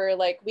 whatever.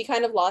 Like we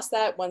kind of lost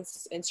that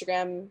once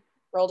Instagram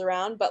rolled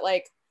around, but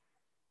like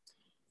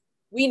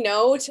we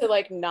know to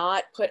like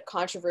not put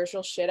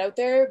controversial shit out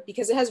there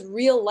because it has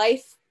real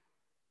life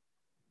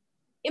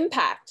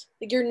impact.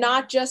 Like you're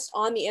not just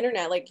on the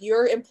internet, like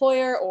your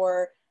employer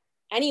or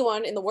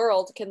anyone in the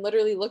world can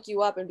literally look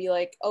you up and be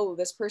like, oh,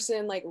 this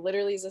person like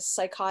literally is a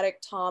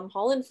psychotic Tom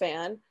Holland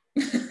fan.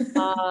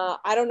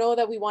 I don't know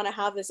that we want to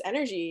have this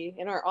energy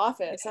in our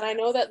office. And I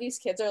know that these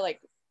kids are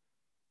like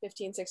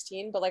 15,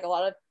 16, but like a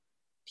lot of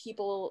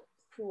people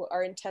who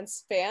are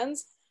intense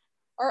fans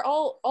are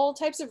all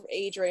types of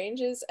age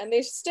ranges and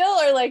they still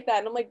are like that.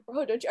 And I'm like,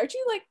 bro,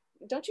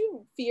 don't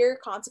you fear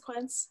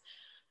consequence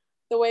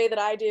the way that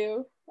I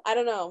do? I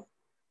don't know.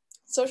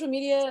 Social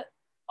media,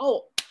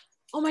 oh,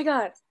 oh my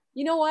God.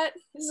 You know what?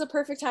 This is a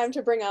perfect time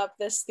to bring up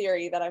this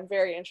theory that I'm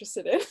very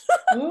interested in.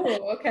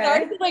 Oh, okay.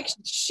 Sorry to like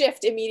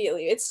shift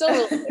immediately. It's still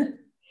related.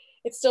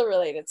 It's still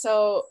related.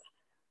 So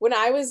when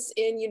I was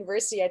in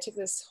university, I took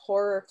this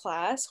horror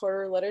class,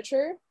 horror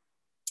literature,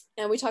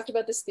 and we talked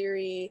about this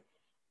theory,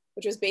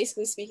 which was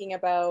basically speaking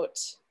about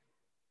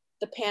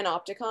the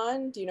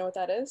panopticon. Do you know what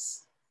that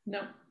is?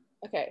 No.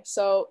 Okay,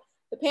 so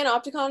the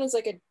panopticon is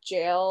like a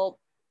jail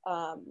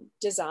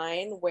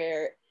design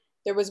where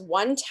there was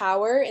one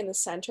tower in the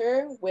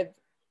center with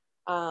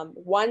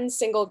one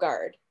single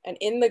guard, and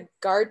in the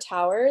guard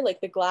tower, like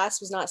the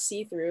glass was not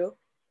see-through.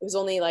 It was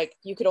only like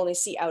you could only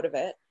see out of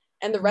it,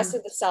 and the rest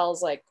of the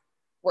cells like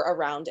were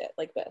around it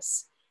like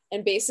this.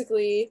 And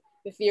basically,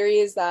 the theory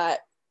is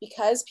that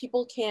because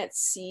people can't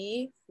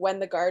see when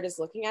the guard is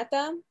looking at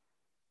them,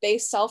 they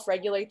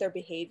self-regulate their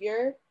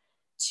behavior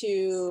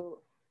to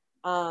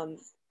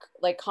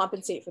like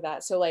compensate for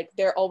that. So like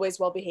they're always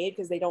well behaved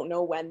because they don't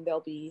know when they'll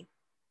be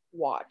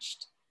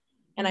watched.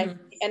 And and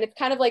it's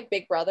kind of like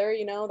Big Brother,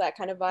 you know, that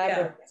kind of vibe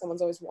where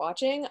someone's always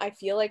watching. I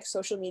feel like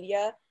social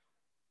media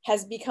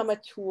has become a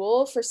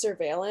tool for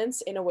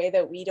surveillance in a way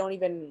that we don't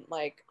even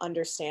like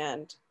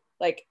understand.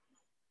 Like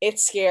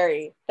it's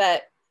scary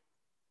that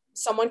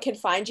someone can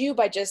find you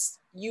by just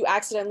you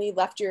accidentally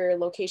left your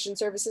location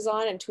services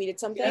on and tweeted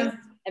something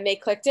and they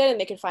clicked it and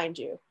they can find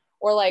you.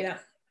 Or like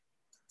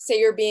say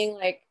you're being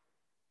like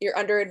you're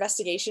under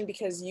investigation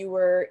because you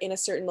were in a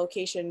certain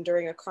location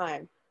during a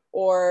crime,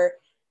 or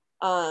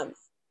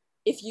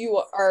if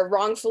you are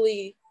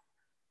wrongfully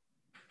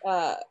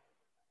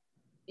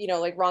you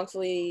know, like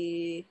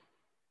wrongfully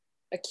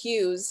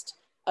accused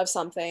of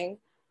something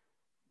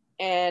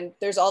and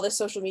there's all this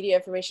social media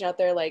information out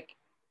there, like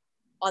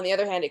on the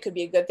other hand it could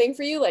be a good thing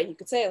for you, like you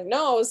could say like,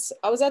 no,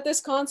 I was at this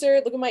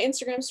concert, look at my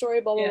Instagram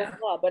story, blah blah blah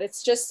blah. But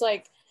it's just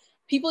like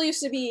people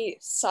used to be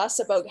sus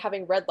about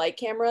having red light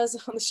cameras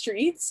on the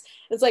streets.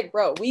 It's like,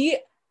 bro, we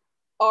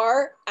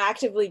are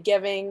actively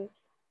giving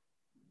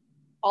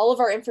all of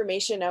our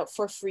information out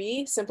for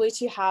free simply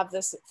to have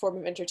this form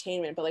of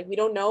entertainment. But like we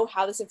don't know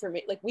how this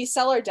information, like we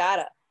sell our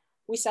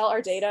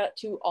data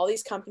to all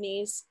these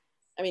companies.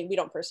 I mean, we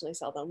don't personally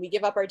sell them, we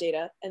give up our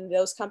data, and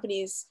those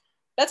companies,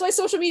 that's why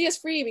social media is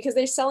free, because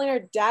they're selling our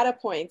data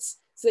points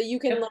so that you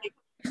can like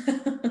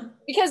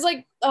because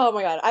like, oh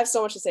my God, I have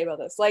so much to say about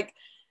this. Like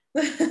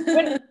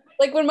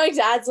when my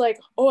dad's like,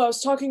 oh, I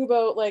was talking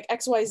about like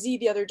XYZ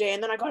the other day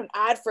and then I got an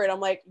ad for it. I'm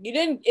like, you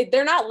didn't,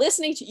 they're not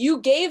listening to you.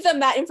 Gave them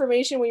that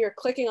information when you're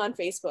clicking on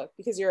Facebook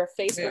because you're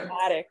a Facebook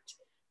addict.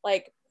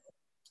 Like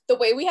the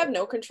way we have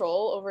no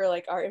control over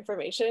like our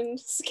information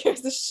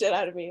scares the shit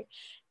out of me.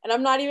 And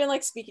I'm not even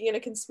like speaking in a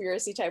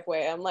conspiracy type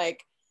way. I'm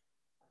like,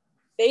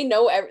 they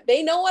know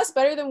us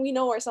better than we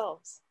know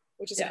ourselves,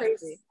 which is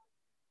crazy.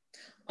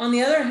 On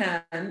the other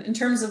hand, in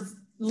terms of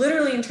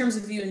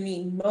you and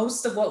me,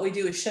 most of what we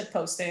do is shit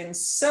posting.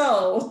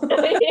 So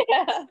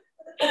yeah,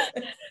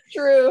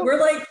 true. We're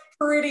like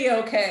pretty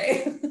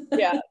okay.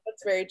 Yeah,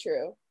 that's very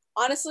true.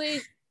 Honestly,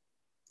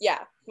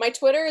 yeah. My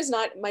Twitter's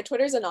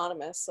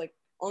anonymous. Like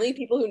only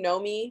people who know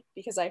me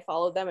because I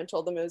followed them and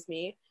told them it was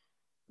me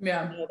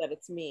know that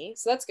it's me.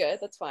 So that's good.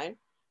 That's fine.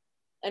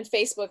 And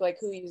Facebook, like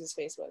who uses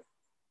Facebook?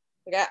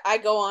 Like I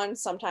go on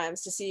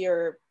sometimes to see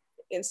your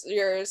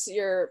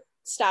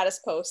status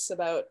posts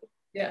about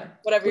Yeah.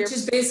 whatever Which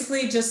is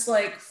basically just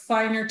like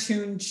finer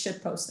tuned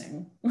shit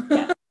posting.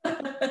 Yeah.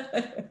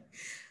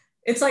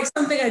 It's like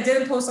something I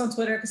didn't post on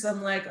Twitter because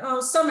I'm like, oh,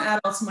 some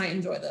adults might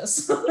enjoy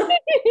this.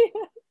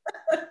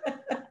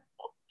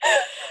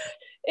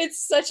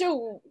 It's such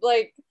a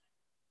like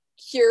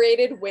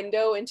curated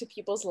window into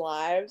people's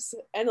lives.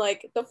 And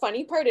like the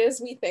funny part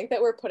is we think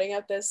that we're putting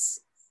out this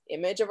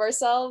image of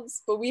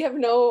ourselves, but we have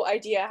no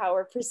idea how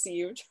we're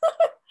perceived.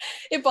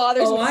 It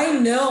bothers me. Oh, I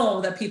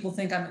know that people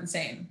think I'm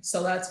insane,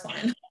 so that's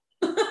fine.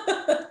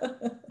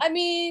 I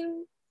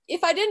mean,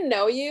 if I didn't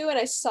know you and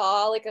I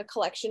saw like a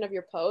collection of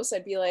your posts,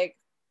 I'd be like,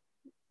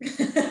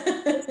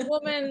 this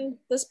woman,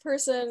 this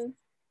person,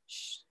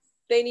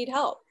 they need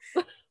help.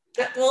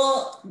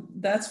 Well,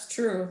 that's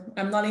true.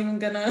 I'm not even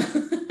gonna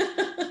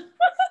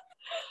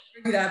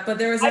argue that, but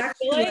there was I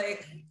actually feel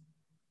like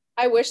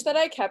I wish that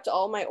I kept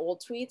all my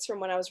old tweets from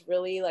when I was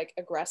really like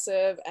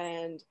aggressive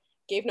and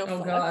gave no oh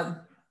fuck.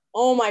 God.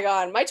 Oh my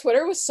God, my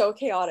Twitter was so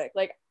chaotic.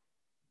 Like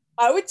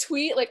I would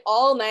tweet like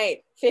all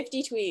night,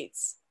 50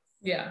 tweets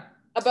Yeah.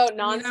 about I mean,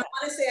 I nonsense.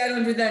 want to say I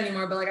don't do that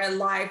anymore, but like I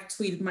live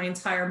tweeted my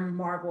entire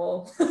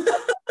Marvel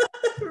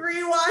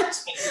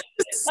rewatch.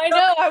 I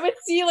know, I would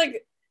see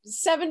like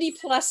 70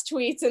 plus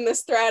tweets in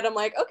this thread. I'm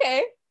like,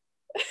 okay.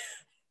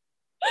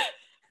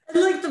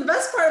 And like the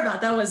best part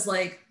about that was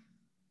like,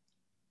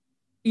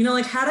 you know,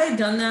 like had I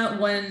done that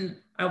when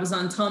I was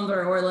on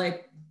Tumblr or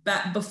like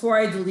back before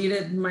I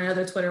deleted my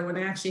other Twitter, when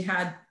I actually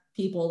had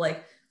people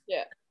like,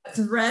 yeah,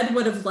 thread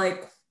would have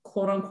like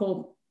quote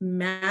unquote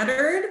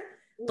mattered.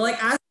 But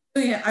like as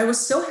doing it, I was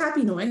so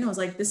happy knowing I was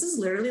like, this is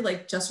literally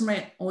like just for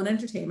my own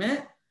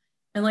entertainment.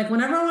 And like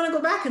whenever I want to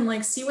go back and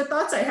like see what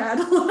thoughts I had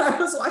when I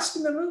was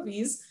watching the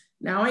movies,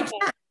 now I can,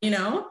 you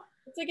know?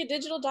 It's like a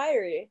digital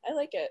diary. I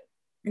like it.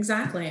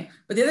 Exactly.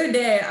 But the other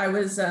day I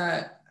was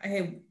I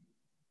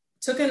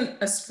took a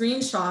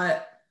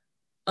screenshot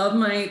of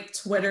my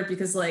Twitter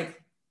because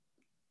like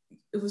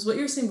it was what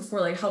you were saying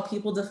before, like how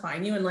people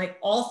define you, and like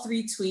all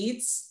 3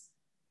 tweets,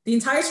 the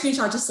entire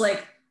screenshot just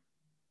like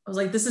I was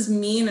like, this is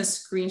me in a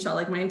screenshot.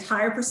 Like my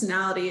entire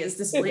personality is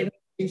displayed in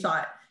a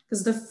screenshot.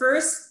 Because the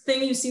first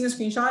thing you see in the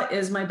screenshot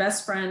is my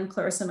best friend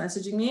Clarissa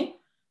messaging me.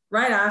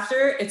 Right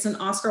after, it's an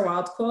Oscar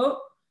Wilde quote.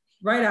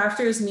 Right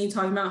after is me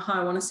talking about how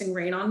I want to sing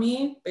Rain on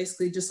Me,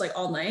 basically just like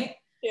all night.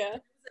 Yeah.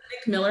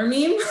 Nick Miller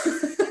meme.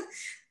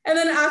 And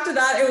then after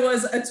that, it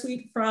was a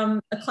tweet from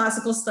a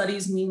classical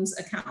studies memes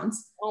account.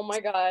 Oh my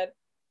God.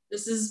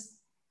 This is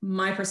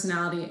my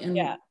personality in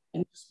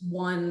just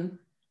one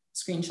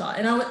screenshot.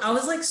 And I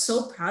was like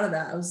so proud of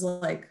that. I was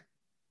like,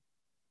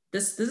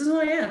 this is who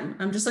I am.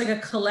 I'm just like a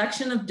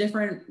collection of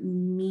different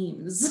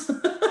memes.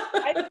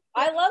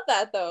 I love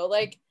that though.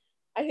 Like,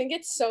 I think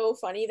it's so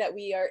funny that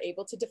we are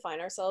able to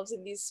define ourselves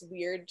in these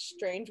weird,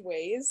 strange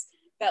ways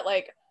that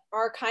like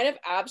are kind of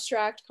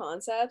abstract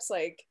concepts.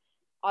 Like,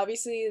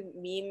 obviously,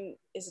 meme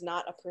is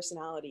not a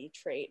personality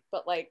trait,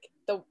 but like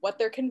what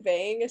they're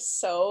conveying is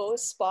so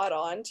spot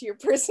on to your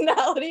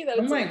personality that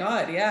Oh it's my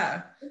God,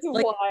 yeah. it's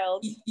like,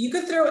 wild. You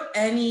could throw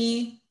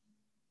any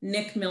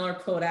Nick Miller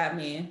quote at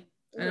me.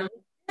 And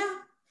yeah,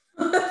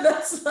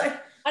 that's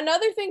like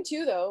another thing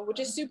too though,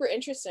 which is super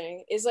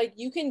interesting, is like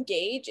you can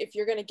gauge if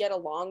you're going to get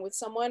along with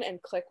someone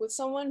and click with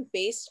someone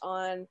based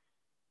on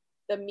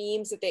the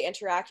memes that they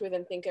interact with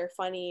and think are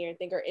funny or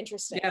think are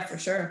interesting. Yeah, for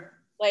sure.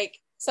 Like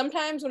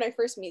sometimes when I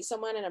first meet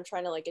someone and I'm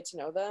trying to like get to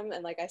know them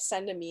and like I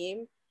send a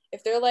meme,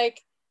 if they're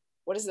like,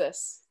 what is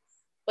this?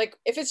 Like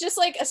if it's just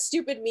like a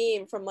stupid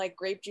meme from like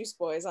Grape Juice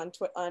Boys on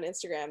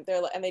Instagram,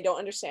 they're and they don't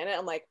understand it,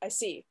 I'm like, I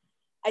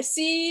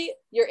see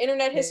your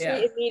internet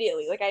history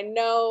immediately. Like I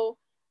know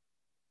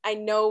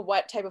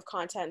what type of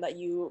content that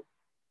you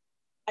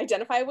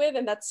identify with,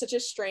 and that's such a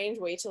strange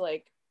way to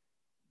like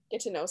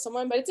get to know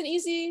someone, but it's an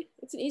easy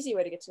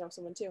way to get to know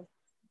someone too.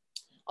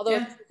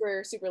 Although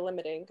it's super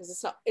limiting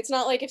because it's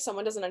not like if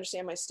someone doesn't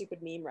understand my stupid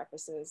meme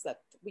references that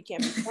we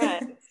can't be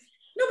friends.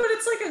 No, but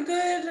it's like a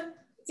good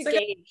it's like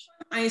gauge.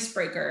 An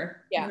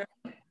icebreaker. Yeah. You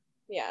know?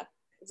 Yeah,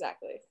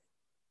 exactly.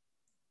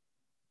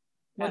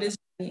 What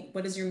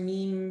is your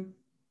meme?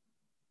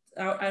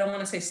 I don't want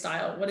to say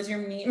style. What is your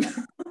meme?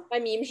 My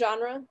meme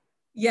genre?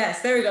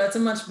 Yes, there we go. It's a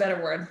much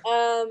better word.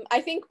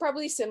 I think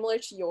probably similar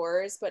to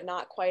yours, but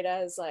not quite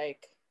as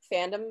like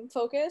fandom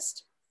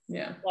focused.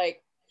 Yeah.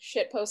 Like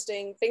shit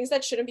posting things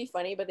that shouldn't be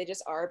funny, but they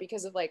just are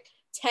because of like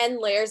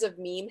 10 layers of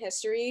meme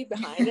history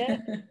behind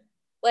it.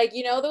 Like,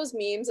 you know, those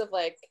memes of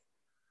like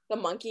the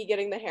monkey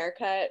getting the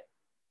haircut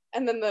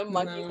and then the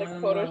monkey's like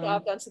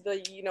photoshopped onto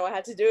the, you know, I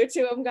had to do it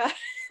to him guy.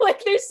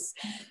 Like there's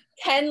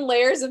 10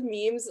 layers of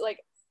memes. Like,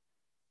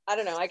 I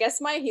don't know. I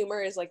guess my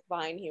humor is like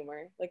Vine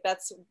humor. Like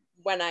that's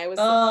when I was.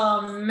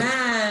 Oh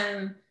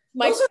man.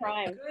 My Those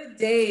prime. Good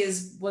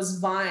days was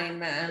Vine,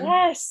 man.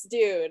 Yes,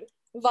 dude.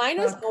 Vine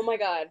was, oh my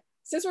God.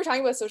 Since we're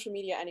talking about social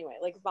media anyway,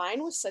 like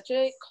Vine was such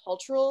a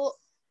cultural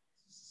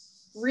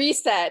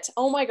reset.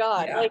 Oh my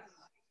God. Yeah. Like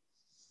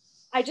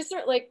I just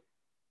like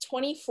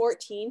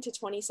 2014 to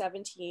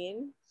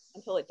 2017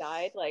 until it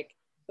died. Like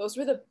those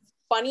were the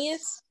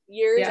funniest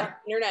years of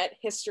internet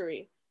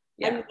history.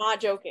 Yeah. I'm not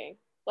joking.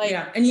 Like,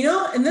 yeah. And you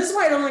know, and this is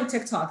why I don't like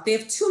TikTok. They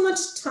have too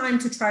much time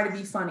to try to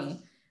be funny.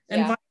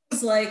 And yeah, Vine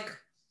is like,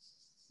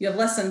 you have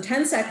less than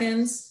 10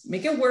 seconds,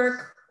 make it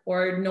work,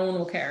 or no one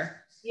will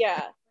care.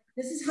 yeah.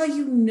 This is how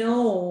you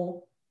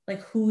know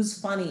like who's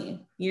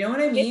funny. You know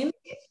what I mean?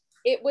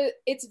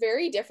 It's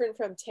very different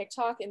from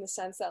TikTok in the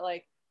sense that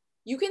like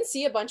you can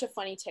see a bunch of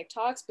funny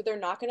TikToks, but they're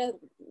not gonna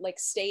like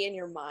stay in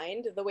your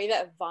mind the way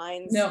that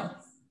No.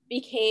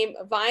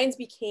 Vines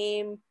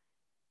became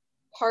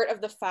part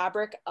of the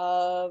fabric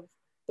of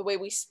the way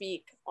we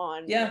speak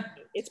on. Yeah.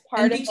 It's And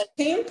part of like,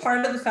 became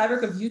part of the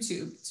fabric of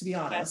YouTube, to be yes,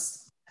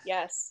 honest.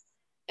 yes.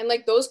 And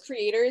like those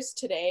creators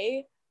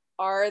today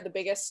are the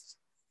biggest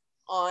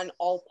on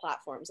all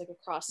platforms, like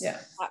across Yeah.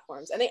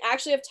 platforms. And they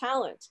actually have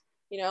talent,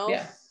 you know?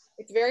 Yeah.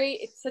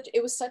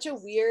 It was such a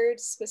weird,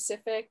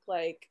 specific,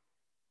 like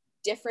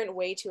different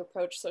way to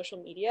approach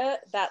social media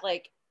that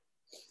like,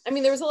 I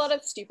mean, there was a lot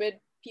of stupid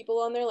people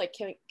on there, like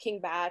King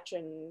Batch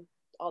and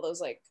all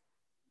those like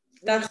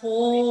That really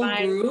whole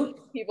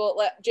group. people,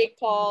 like Jake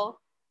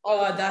Paul, all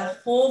God, that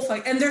whole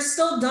fight. And they're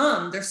still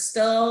dumb. They're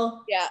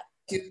still yeah,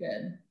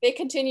 stupid. they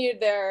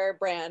continued their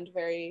brand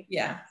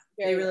Yeah,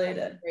 very, they really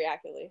did. very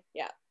accurately.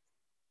 Yeah.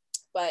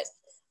 But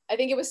I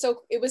think it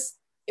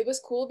was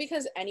cool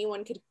because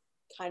anyone could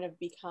kind of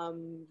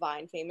become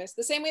Vine famous.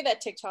 The same way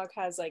that TikTok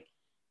has like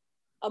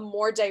a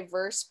more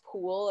diverse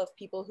pool of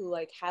people who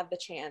like have the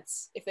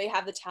chance. If they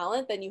have the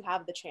talent, then you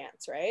have the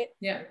chance, right?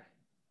 Yeah.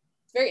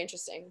 It's very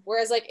interesting.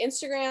 Whereas like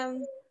Instagram,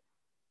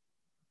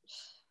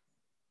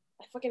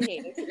 I fucking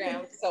hate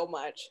Instagram so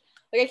much.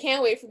 Like I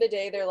can't wait for the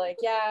day they're like,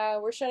 yeah,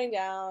 we're shutting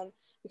down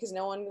because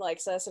no one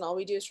likes us and all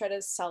we do is try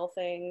to sell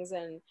things.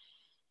 And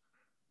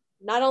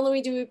not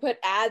only do we put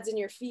ads in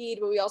your feed,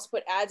 but we also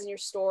put ads in your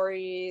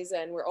stories,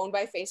 and we're owned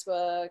by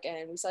Facebook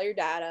and we sell your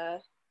data.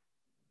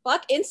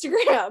 Fuck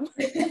Instagram.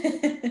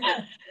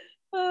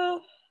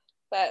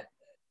 But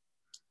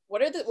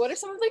what are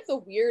some of like the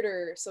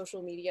weirder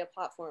social media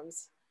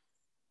platforms?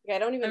 Like, I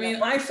don't even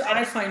know. I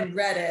find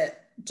Reddit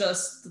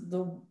just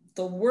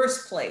the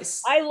worst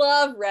place. I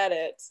love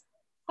Reddit.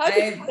 How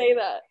did you say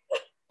that?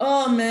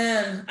 Oh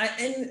man, I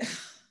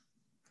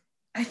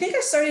think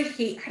I started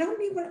hate.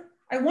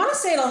 I want to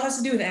say it all has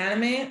to do with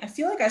anime. I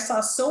feel like I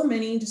saw so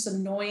many just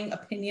annoying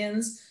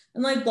opinions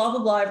and like blah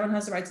blah blah. Everyone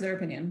has the right to their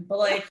opinion, but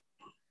like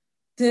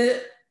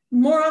the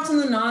more often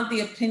than not,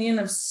 the opinion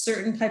of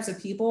certain types of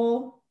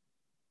people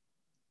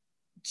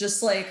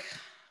just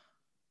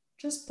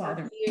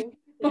bother me.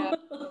 Yeah.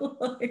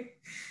 Like,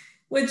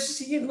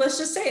 which let's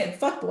just say it,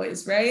 fuck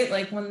boys, right?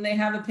 Like when they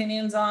have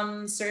opinions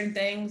on certain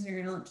things,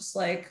 you're just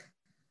like,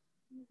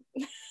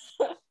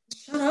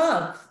 shut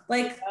up.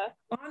 Like,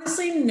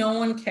 honestly, no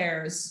one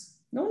cares.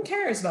 No one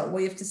cares about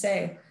what you have to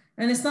say.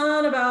 And it's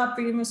not about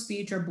freedom of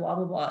speech or blah,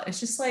 blah, blah. It's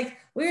just like,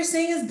 what you're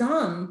saying is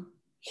dumb.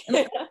 And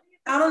like,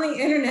 out on the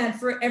internet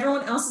for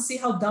everyone else to see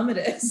how dumb it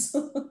is.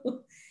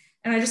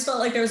 And I just felt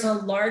like there was a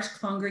large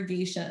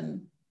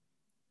congregation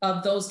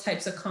of those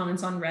types of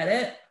comments on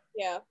Reddit.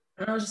 Yeah.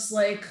 And I was just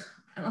like,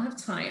 I don't have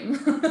time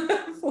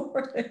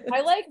for it.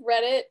 I like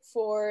Reddit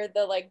for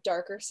the like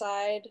darker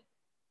side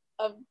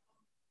of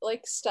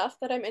like stuff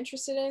that I'm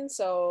interested in.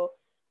 So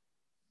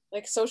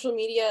like social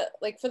media,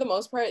 like for the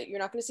most part, you're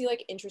not going to see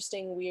like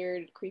interesting,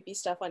 weird, creepy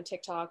stuff on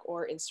TikTok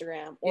or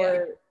Instagram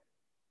or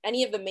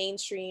any of the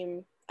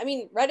mainstream. I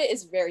mean, Reddit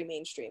is very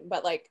mainstream,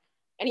 but like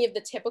any of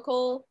the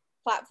typical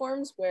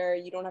platforms where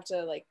you don't have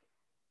to like,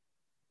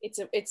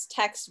 it's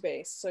text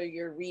based, so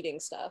you're reading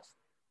stuff.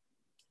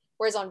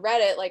 Whereas on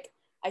Reddit, like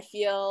I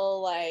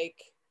feel like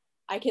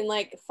I can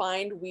like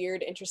find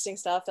weird, interesting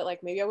stuff that like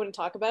maybe I wouldn't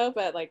talk about,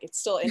 but like it's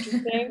still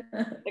interesting.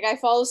 Like I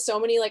follow so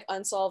many like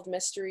unsolved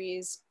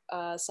mysteries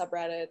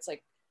subreddits,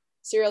 like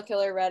serial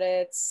killer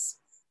Reddits,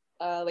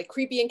 like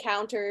creepy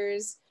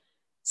encounters,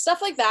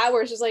 stuff like that,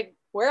 where it's just like,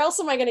 where else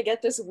am I gonna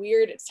get this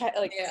weird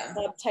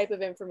type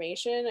of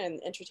information and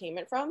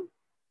entertainment from?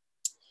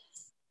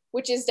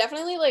 Which is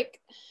definitely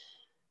like,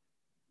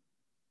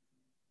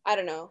 I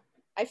don't know.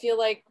 I feel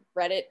like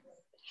Reddit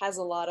has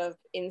a lot of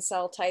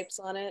incel types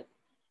on it.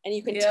 And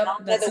you can tell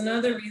that's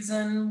another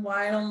reason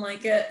why I don't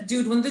like it.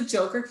 Dude, when the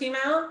Joker came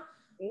out,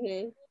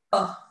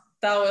 oh,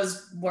 that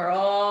was where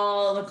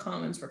all the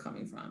comments were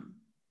coming from.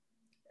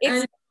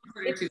 It's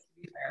to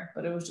be fair,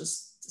 but it was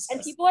just disgusting.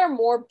 And people are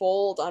more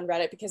bold on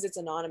Reddit because it's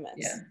anonymous.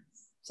 Yeah.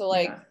 So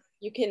like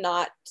you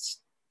cannot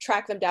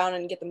track them down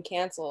and get them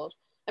canceled.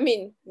 I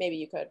mean, maybe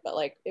you could, but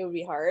like it would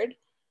be hard.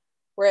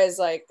 Whereas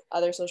like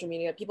other social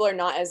media, people are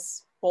not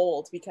as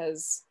bold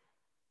because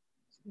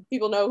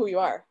people know who you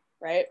are,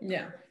 right?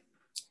 Yeah.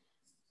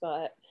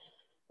 But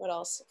what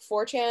else?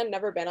 4chan,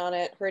 never been on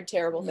it. Heard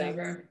terrible things.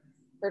 Never.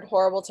 Heard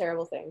horrible,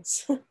 terrible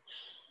things.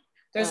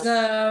 There's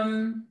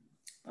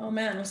oh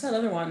man, what's that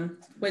other one?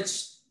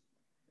 Which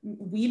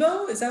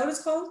Weibo? Is that what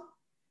it's called?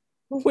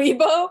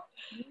 Weibo?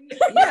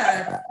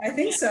 Yeah, I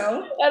think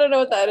so. I don't know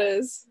what that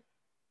is.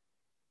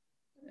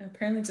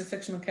 Apparently it's a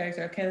fictional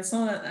character. Okay, that's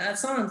not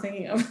what I'm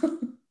thinking of.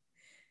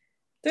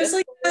 There's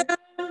like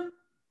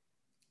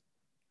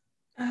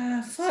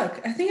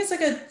fuck. I think it's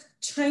like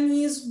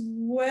Chinese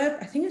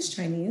I think it's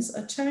Chinese,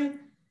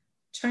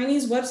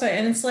 Chinese website,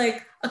 and it's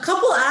like a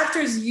couple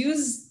actors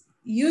used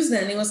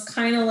it, and it was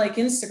kind of like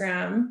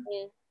Instagram.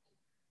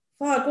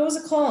 Fuck, what was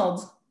it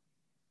called?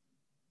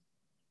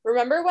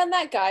 Remember when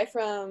that guy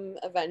from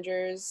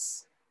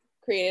Avengers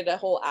created a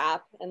whole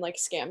app and like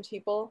scammed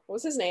people? What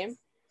was his name?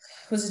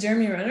 Was it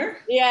Jeremy Renner?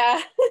 Yeah.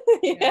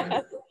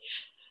 Yeah.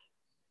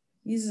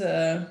 He's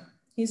a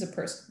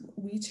person.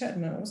 WeChat?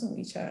 No, it wasn't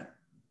WeChat.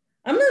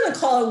 I'm gonna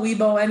call it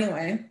Weibo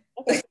anyway.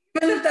 Okay.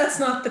 Even if that's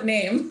not the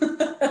name.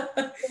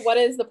 What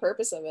is the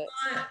purpose of it?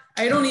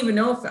 I don't even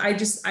know if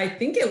I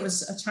think it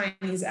was a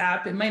Chinese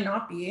app. It might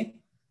not be.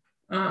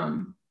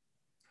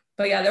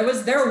 But yeah, there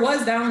was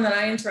that one that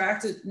I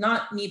interacted,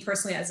 not me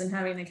personally as in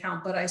having an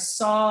account, but I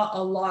saw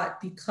a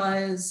lot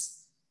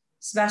because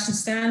Sebastian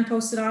Stan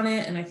posted on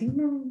it, and I think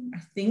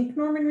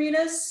Norman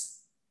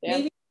Reedus,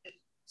 maybe.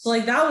 So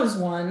like that was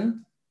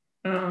one.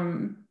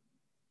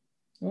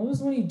 What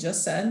was one you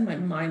just said? My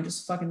mind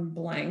just fucking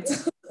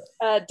blanked.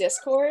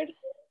 Discord.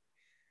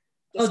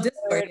 Oh,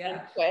 Discord,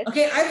 yeah.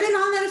 Okay, I've been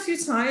on that a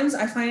few times.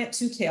 I find it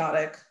too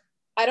chaotic.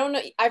 I don't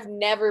know. I've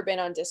never been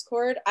on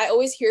Discord. I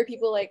always hear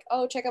people like,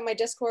 "Oh, check out my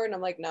Discord," and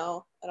I'm like,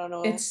 "No, I don't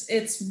know."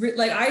 It's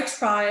like I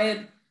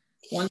tried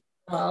once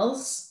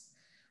else,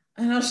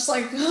 and I was just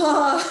like,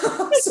 "Oh,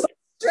 I'm so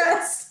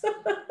stressed."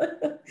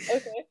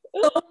 Okay.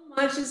 So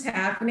much is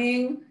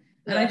happening,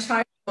 and I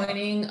tried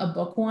joining a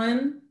book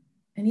one,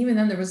 and even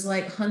then there was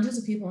like hundreds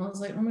of people, and I was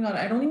like, "Oh my god,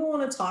 I don't even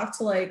want to talk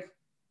to like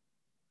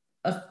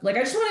I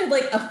just wanted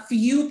like a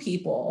few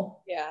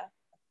people." Yeah.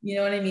 You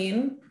know what I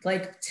mean?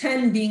 Like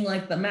 10 being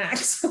like the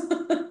max.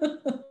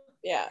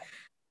 Yeah.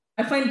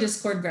 I find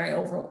Discord very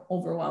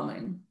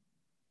overwhelming.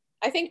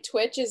 I think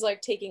Twitch is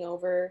like taking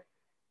over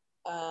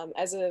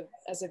as a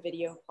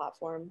video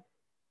platform.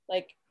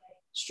 Like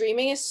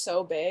streaming is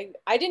so big.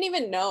 I didn't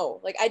even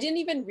know. Like I didn't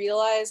even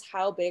realize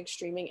how big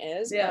streaming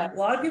is. Yeah, a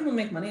lot of people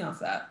make money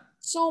off that.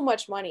 So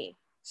much money.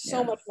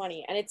 So much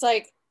money. And it's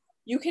like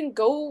you can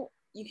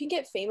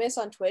get famous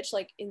on Twitch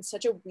like in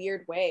such a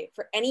weird way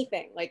for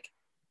anything. Like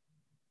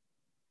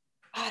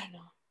I don't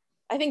know.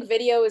 I think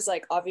video is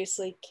like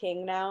obviously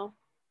king now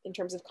in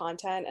terms of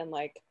content, and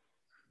like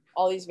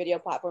all these video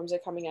platforms are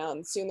coming out,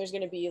 and soon there's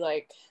going to be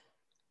like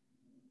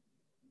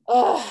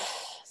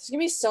there's going to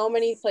be so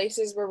many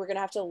places where we're going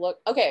to have to look.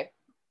 Okay,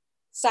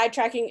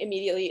 sidetracking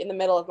immediately in the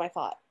middle of my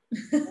thought.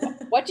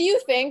 What do you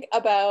think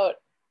about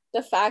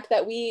the fact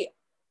that we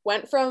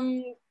went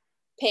from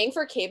paying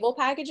for cable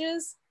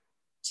packages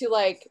to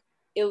like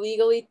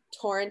illegally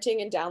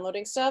torrenting and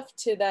downloading stuff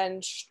to then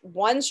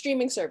one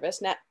streaming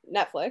service,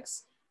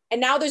 Netflix,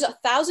 and now there's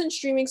 1,000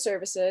 streaming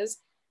services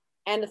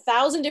and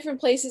 1,000 different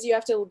places you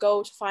have to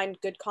go to find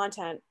good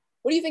content?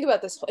 What do you think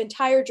about this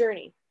entire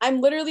journey?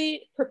 I'm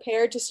literally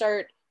prepared to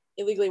start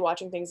illegally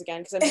watching things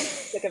again because I'm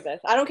sick of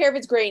this. I don't care if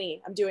it's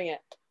grainy, I'm doing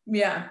it.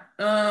 Yeah.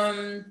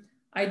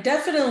 I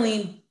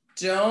definitely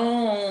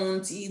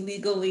don't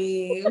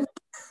illegally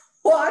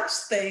watch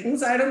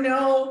things. I don't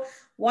know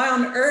why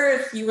on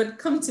earth you would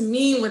come to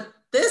me with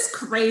this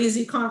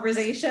crazy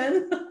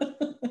conversation.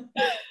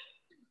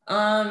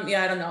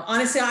 Yeah, I don't know.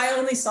 Honestly, I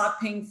only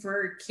stopped paying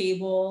for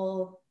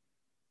cable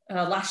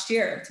last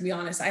year, to be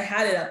honest. I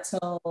had it up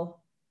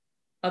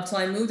till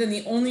I moved, and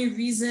the only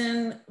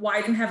reason why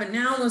I didn't have it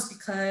now was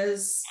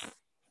because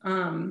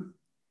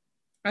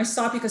I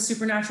stopped because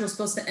Supernatural was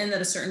supposed to end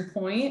at a certain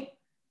point,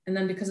 and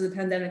then because of the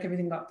pandemic,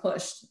 everything got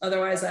pushed.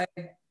 Otherwise, I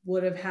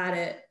would have had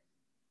it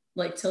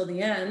like till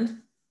the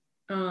end.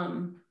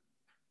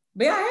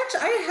 But yeah,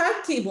 I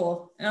had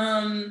cable.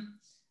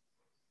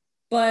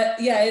 But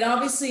yeah, it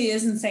obviously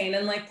is insane.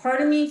 And like part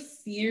of me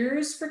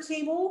fears for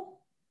cable.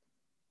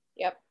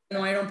 Yep. You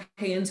know, I don't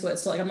pay into it.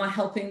 So like I'm not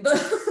helping them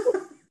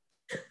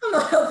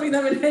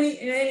in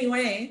any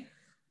way.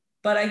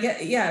 But I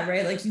get, yeah,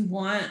 right. Like you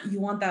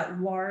want that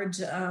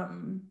large,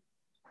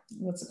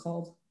 what's it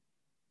called?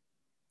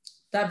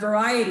 That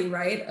variety,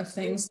 right, of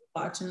things to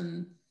watch.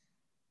 And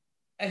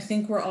I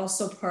think we're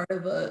also part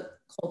of a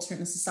culture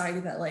and a society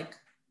that like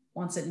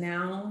wants it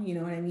now, you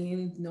know what I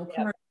mean? No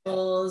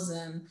commercials,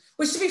 and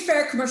which to be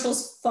fair,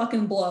 commercials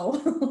fucking blow.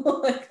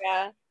 Like,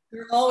 yeah,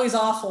 they're always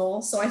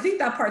awful. So I think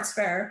that part's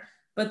fair.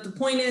 But the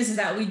point is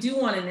that we do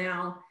want it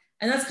now.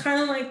 And that's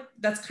kind of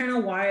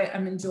why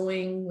I'm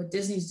enjoying what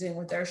Disney's doing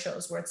with their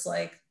shows, where it's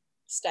like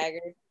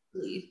staggered.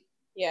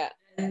 Yeah.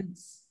 And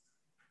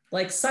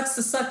like sucks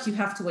to suck, you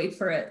have to wait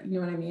for it. You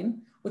know what I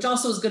mean? Which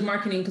also is good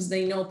marketing because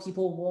they know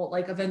people will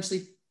like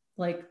eventually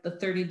like the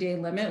 30-day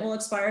limit will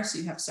expire. So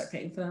you have to start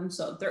paying for them.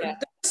 So they're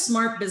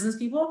smart business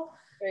people.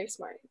 Very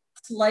smart.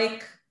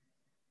 Like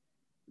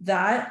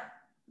that.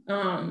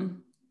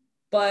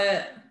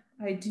 But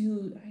I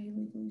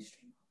illegally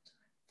stream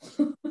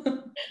all the time.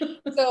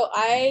 So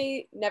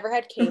I never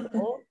had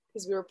cable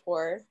because we were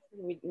poor.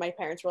 My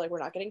parents were like, we're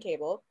not getting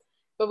cable,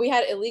 but we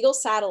had illegal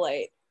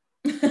satellite.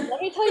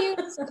 Let me tell you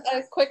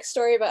a quick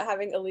story about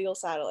having illegal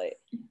satellite.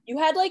 You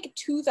had like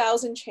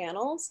 2,000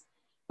 channels,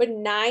 but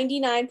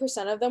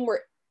 99% of them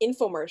were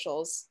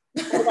infomercials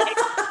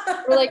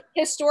or like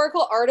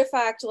historical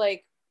artifact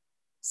like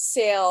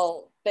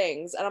sale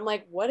things, and I'm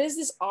like, what is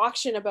this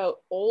auction about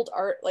old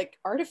art, like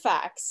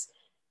artifacts?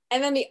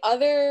 And then the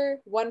other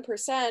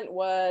 1%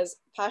 was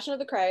Passion of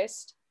the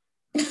Christ,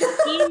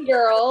 Mean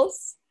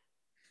Girls.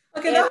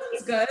 Okay, that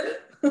one's good.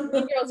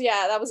 Mean Girls,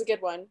 yeah, that was a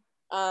good one.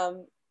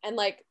 And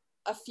like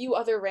a few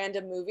other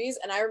random movies.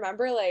 And I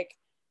remember like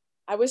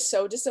I was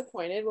so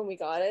disappointed when we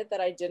got it that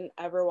I didn't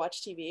ever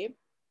watch TV.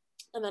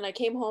 And then I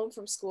came home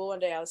from school one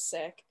day, I was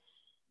sick,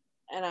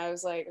 and I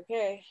was like,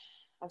 okay,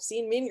 I've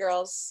seen Mean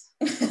Girls.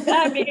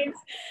 That means,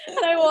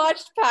 and I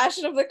watched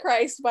Passion of the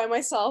Christ by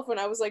myself when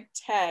I was like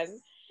 10.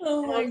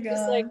 Oh And my I'm god.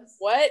 just like,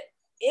 what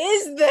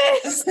is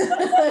this?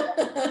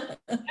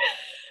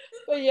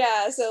 But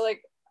yeah, so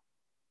like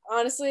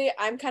honestly,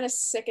 I'm kind of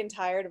sick and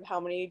tired of how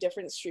many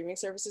different streaming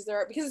services there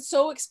are because it's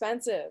so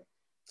expensive.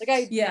 Like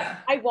I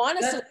want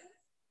to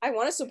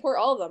support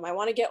all of them. I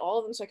want to get all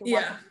of them so I can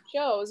watch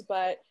shows,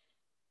 but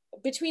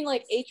between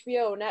like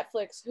HBO,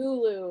 Netflix,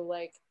 Hulu,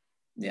 like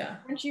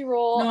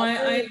Crunchyroll, no,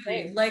 I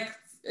agree. Like,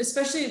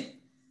 especially,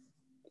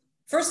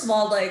 first of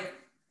all, like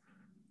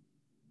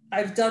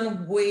I've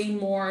done way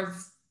more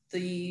of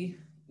the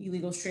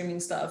illegal streaming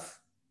stuff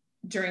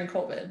during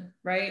COVID,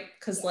 right?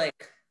 Because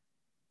like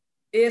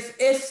if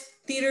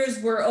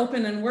theaters were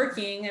open and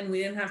working and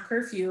we didn't have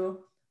curfew,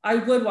 I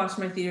would watch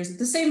my theaters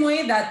the same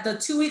way that the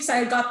 2 weeks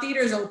I got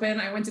theaters open,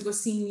 I went to go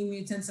see New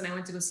Mutants and I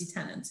went to go see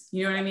Tenet.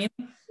 You know what I mean?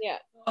 Yeah.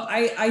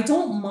 I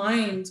don't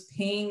mind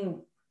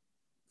paying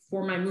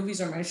for my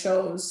movies or my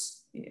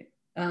shows.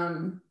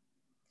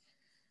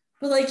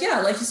 But like,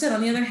 yeah, like you said,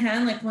 on the other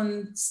hand, like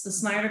when the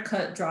Snyder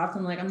Cut dropped,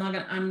 I'm like, I'm not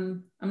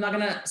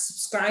gonna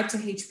subscribe to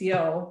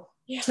HBO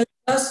to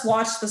just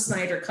watch the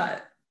Snyder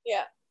Cut.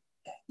 Yeah.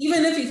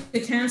 Even if you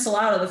could cancel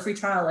out of the free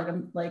trial, like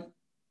I'm like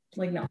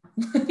no.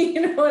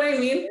 You know what I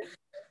mean?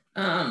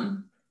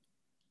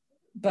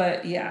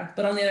 But yeah,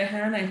 but on the other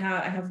hand, I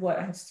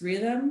have 3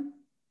 of them.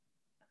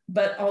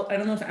 But I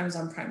don't know if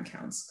Amazon Prime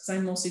counts because I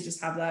mostly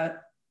just have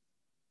that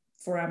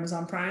for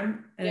Amazon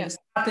Prime, and it just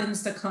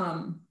happens to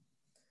come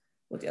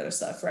with the other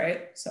stuff,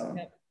 right? So,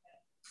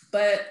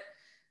 but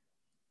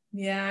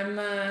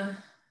yeah,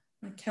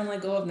 I can't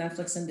let go of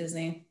Netflix and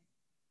Disney.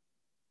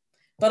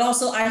 But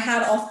also, I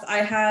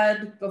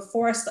had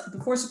before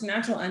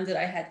Supernatural ended,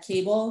 I had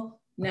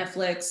cable,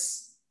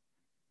 Netflix,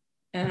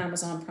 and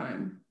Amazon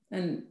Prime.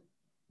 And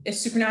if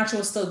Supernatural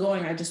was still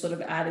going, I just would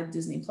have added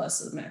Disney Plus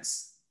to the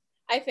mix.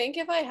 I think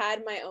if I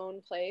had my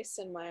own place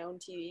and my own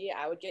TV,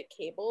 I would get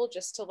cable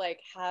just to like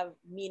have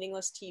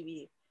meaningless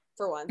TV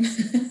for once.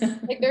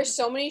 Like there's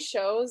so many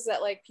shows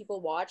that like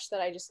people watch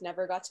that I just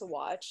never got to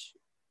watch.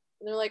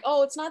 And they're like,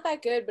 oh, it's not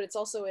that good, but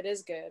it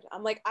is good.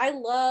 I'm like, I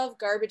love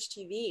garbage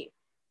TV.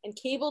 And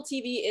cable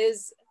TV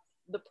is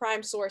the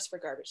prime source for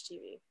garbage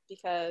TV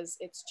because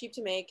it's cheap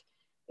to make.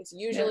 It's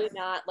usually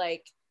not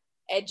like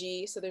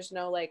edgy, so there's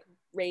no like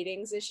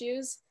ratings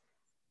issues.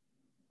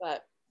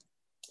 But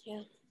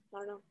yeah, I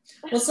don't know.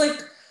 Well, it's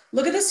like,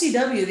 look at the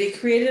CW. They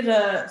created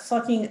a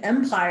fucking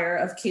empire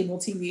of cable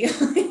TV.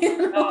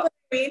 You know what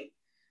I mean?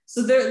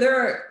 So there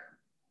are.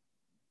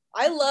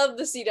 I love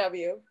the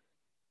CW.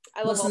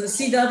 I love the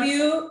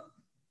CW.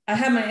 I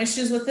have my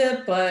issues with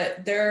it,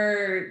 but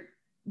they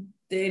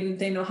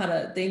know how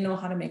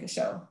to make a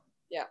show.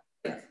 Yeah.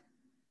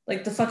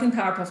 Like the fucking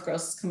Powerpuff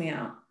Girls is coming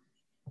out.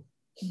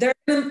 They're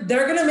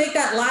gonna make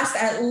that last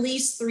at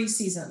least 3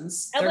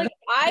 seasons. And like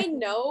I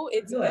know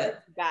it's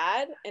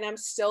bad, and I'm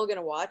still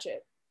gonna watch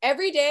it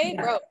every day,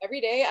 bro.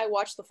 Every day I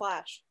watch The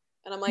Flash,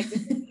 and I'm like,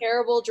 this is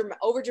terrible,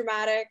 over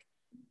dramatic.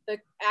 The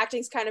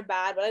acting's kind of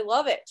bad, but I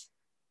love it.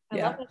 I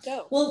love that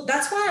show. Well,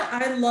 that's why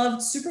I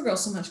loved Supergirl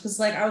so much, because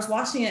like I was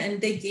watching it and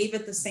they gave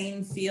it the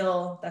same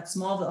feel that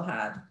Smallville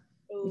had.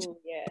 Oh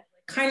yeah.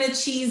 Kind of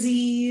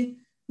cheesy,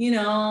 you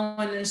know,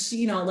 and then she,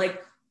 you know,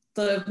 like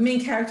the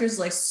main character is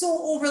like so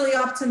overly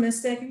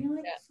optimistic, and you're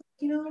like,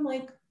 you know,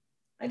 like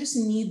I just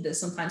need this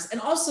sometimes. And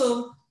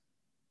also,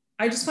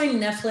 I just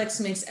find Netflix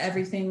makes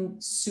everything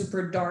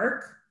super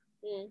dark,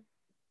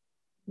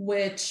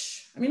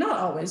 which, I mean, not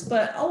always,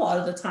 but a lot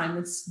of the time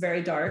it's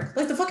very dark.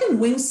 Like the fucking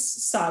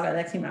Wings saga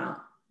that came out.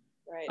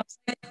 Right.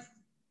 Like,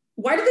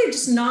 why did they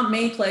just not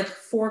make like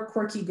 4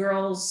 quirky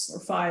girls,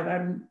 or 5? I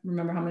don't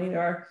remember how many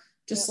there are.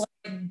 Just like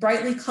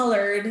brightly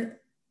colored,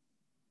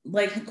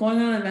 like going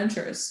on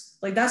adventures.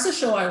 Like that's a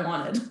show I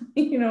wanted.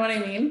 You know what I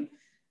mean?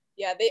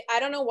 Yeah, I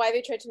don't know why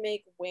they tried to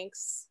make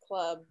Winx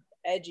Club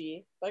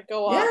edgy, but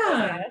go on,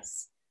 I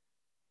guess.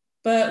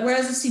 But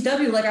whereas the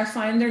CW, like I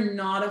find they're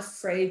not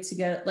afraid to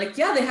get, like,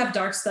 yeah, they have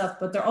dark stuff,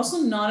 but they're also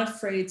not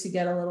afraid to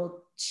get a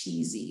little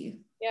cheesy.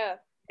 Yeah.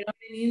 You know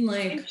what I mean?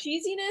 Like, and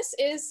cheesiness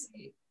is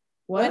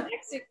what?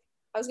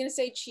 I was gonna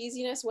say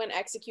cheesiness when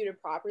executed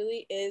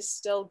properly is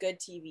still good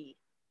TV.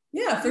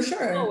 Yeah, for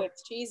sure. Oh,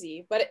 it's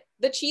cheesy, but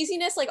the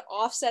cheesiness like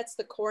offsets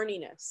the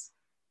corniness,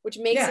 which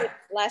makes it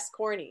less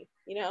corny,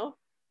 you know?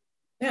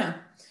 Yeah.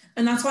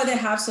 And that's why they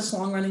have such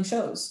long running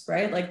shows,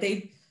 right? Like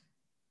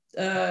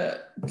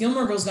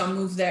Gilmore Girls got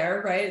moved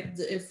there, right?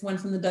 It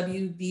went from the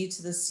WB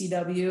to the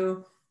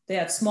CW. They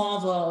had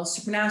Smallville.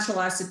 Supernatural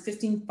lasted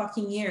 15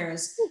 fucking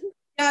years.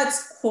 Yeah,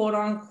 it's quote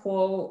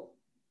unquote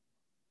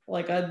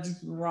like a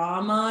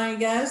drama, I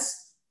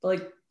guess. But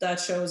like that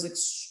show is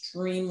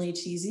extremely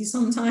cheesy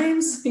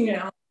sometimes, you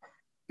know.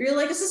 You're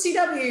like, it's a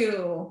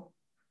CW.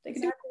 They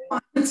can do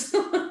what they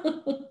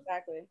want.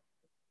 Exactly.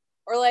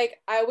 Or like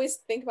I always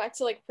think back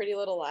to like Pretty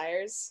Little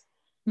Liars.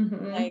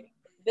 Like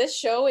this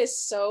show is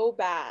so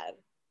bad.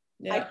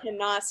 I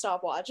cannot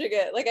stop watching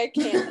it. Like I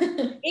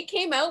can't. It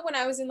came out when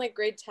I was in like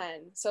grade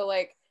 10. So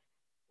like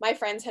my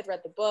friends had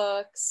read the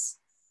books.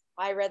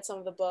 I read some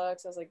of the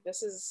books. I was like,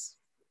 this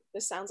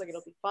sounds like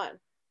it'll be fun.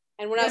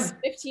 And when I was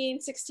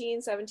 15,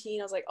 16,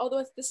 17, I was like,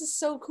 oh, this is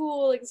so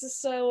cool. Like this is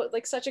so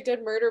like such a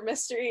good murder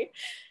mystery.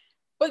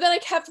 But then I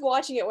kept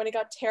watching it when it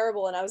got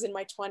terrible and I was in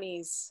my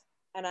 20s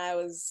and I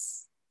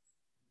was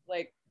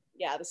like,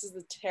 yeah, this is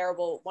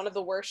one of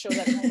the worst shows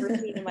I've ever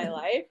seen in my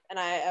life, and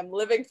I am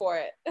living for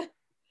it.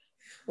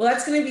 Well,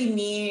 that's gonna be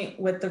me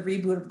with the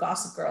reboot of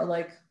Gossip Girl.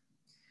 Like,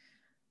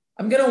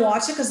 I'm gonna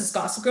watch it because it's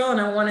Gossip Girl,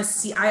 and I want to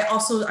see.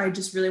 I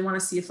just really want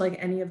to see if like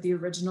any of the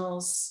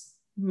originals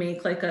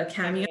make like a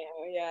cameo.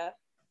 Yeah.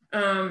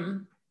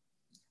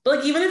 But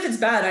like even if it's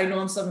bad, I know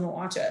I'm still gonna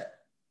watch it.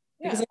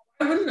 Because like,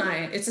 why wouldn't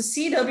I? It's a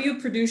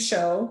CW produced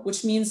show,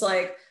 which means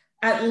like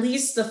at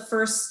least the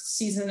first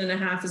season and a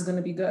half is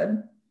gonna be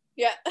good.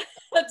 Yeah,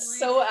 that's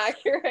so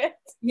accurate.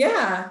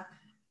 Yeah.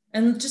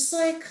 And just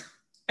like,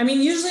 I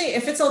mean, usually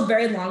if it's a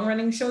very long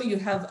running show, you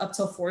have up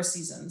till 4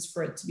 seasons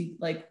for it to be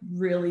like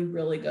really,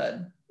 really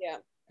good. Yeah.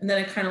 And then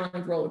it kind of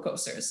like roller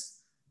coasters.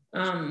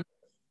 But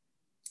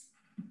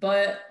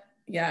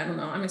yeah, I don't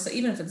know. I'm excited.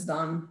 Even if it's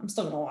done, I'm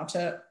still gonna watch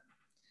it.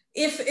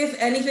 If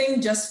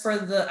anything, just for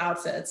the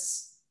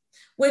outfits,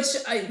 which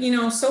I, you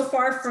know, so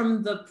far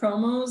from the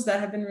promos that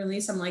have been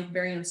released, I'm like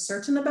very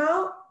uncertain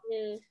about.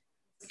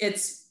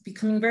 It's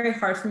becoming very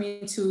hard for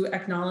me to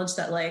acknowledge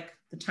that like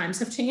the times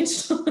have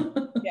changed.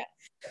 Yeah.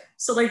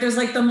 So like there's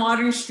like the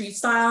modern street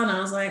style, and I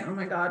was like, oh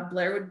my God,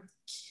 Blair would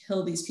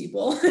kill these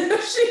people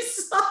if she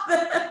saw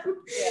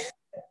them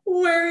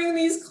wearing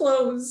these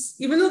clothes,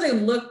 even though they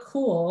look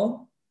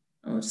cool.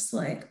 I was just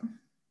like,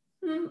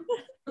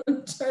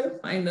 try to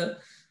find a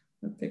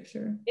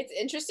picture. It's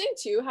interesting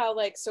too how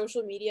like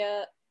social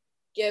media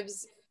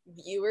gives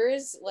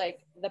viewers like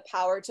the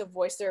power to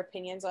voice their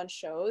opinions on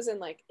shows and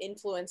like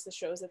influence the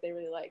shows that they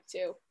really like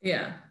too.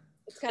 Yeah,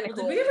 it's kind of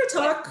cool. Did we ever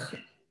talk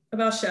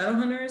about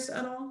Shadowhunters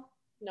at all?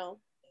 No.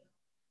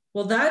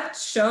 Well, that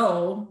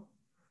show,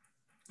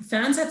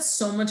 fans had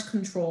so much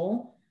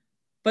control,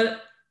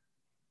 but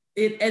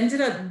it ended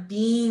up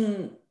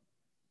being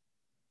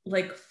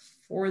like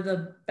for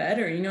the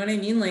better, you know what I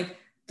mean? Like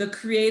the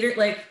creator,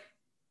 like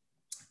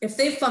if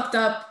they fucked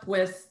up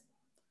with,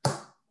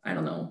 I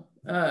don't know,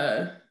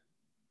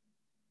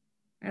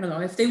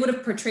 if they would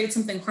have portrayed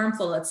something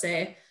harmful, let's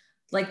say,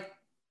 like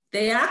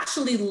they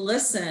actually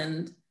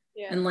listened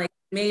and like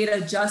made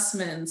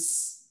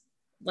adjustments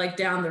like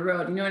down the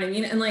road, you know what I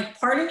mean? And like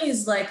part of me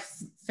is like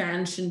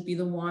fans shouldn't be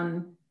the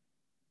one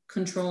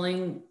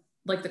controlling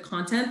like the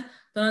content,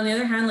 but on the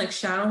other hand, like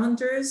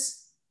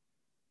Shadowhunters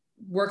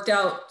worked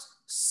out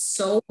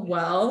so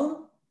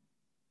well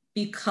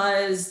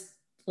because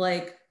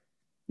like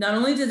not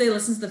only did they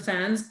listen to the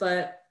fans,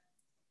 but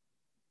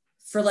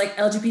for like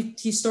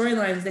LGBT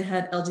storylines, they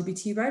had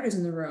LGBT writers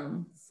in the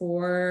room.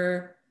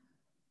 For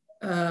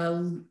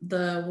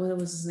what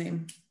was his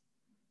name?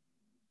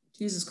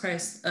 Jesus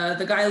Christ.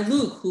 The guy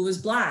Luke, who was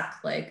Black,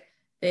 like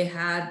they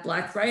had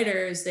Black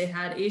writers, they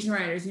had Asian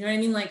writers, you know what I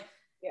mean? Like,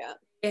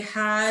 they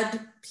had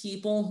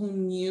people who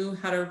knew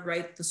how to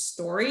write the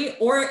story,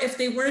 or if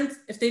they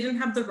didn't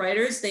have the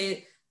writers,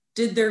 they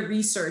did their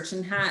research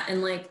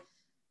and like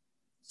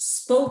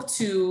spoke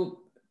to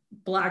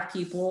Black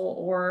people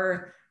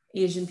or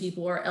Asian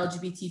people or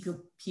LGBT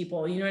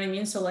people, you know what I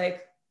mean? So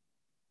like,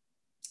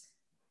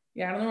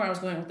 yeah, I don't know where I was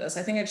going with this.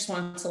 I think I just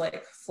wanted to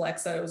like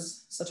flex that it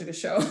was such a good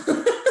show.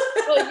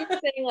 Well, you were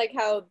saying like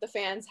how the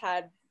fans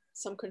had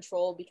some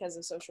control because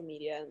of social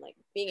media and like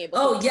being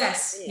able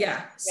to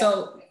yeah.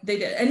 So they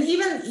did. And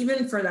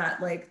even for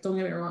that, like, don't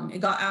get me wrong,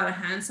 it got out of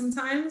hand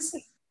sometimes.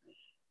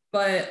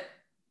 But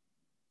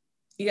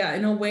yeah,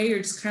 in a way you're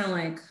just kind of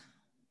like,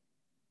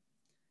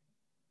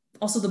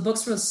 also the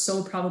books were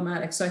so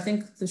problematic. So I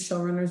think the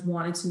showrunners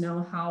wanted to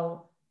know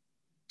how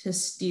to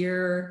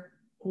steer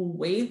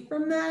away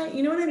from that.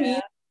 You know what I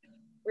mean?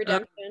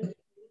 Redemption.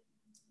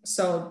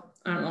 So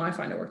I don't know. I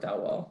find it worked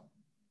out well.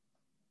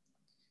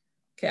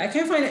 Okay, I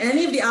can't find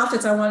any of the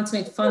outfits I wanted to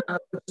make fun of,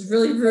 which is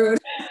really rude.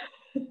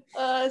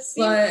 But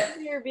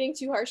you're being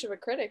too harsh of a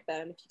critic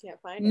then if you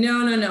can't find it.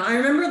 No. I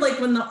remember like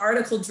when the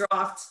article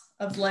dropped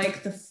of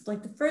like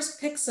the first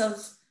pics of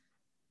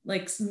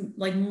like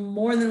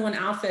more than one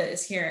outfit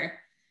is here.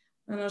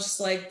 And I was just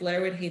like, Blair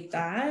would hate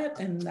that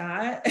and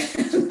that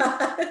and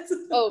that.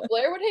 Oh,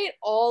 Blair would hate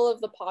all of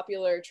the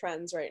popular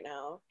trends right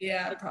now.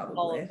 Yeah, like, probably.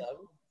 All of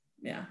them.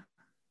 Yeah.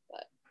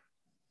 But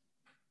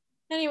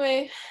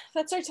anyway,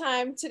 that's our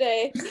time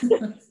today.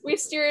 We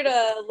steered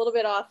a little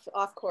bit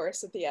off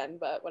course at the end,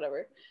 but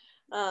whatever.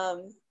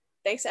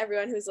 Thanks to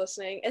everyone who's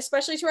listening,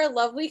 especially to our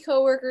lovely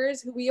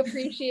coworkers who we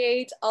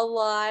appreciate a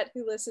lot,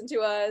 who listen to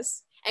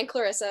us. And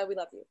Clarissa, we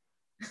love you.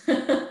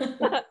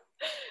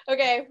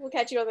 Okay, we'll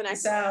catch you on the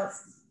next Peace one. out.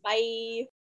 Bye.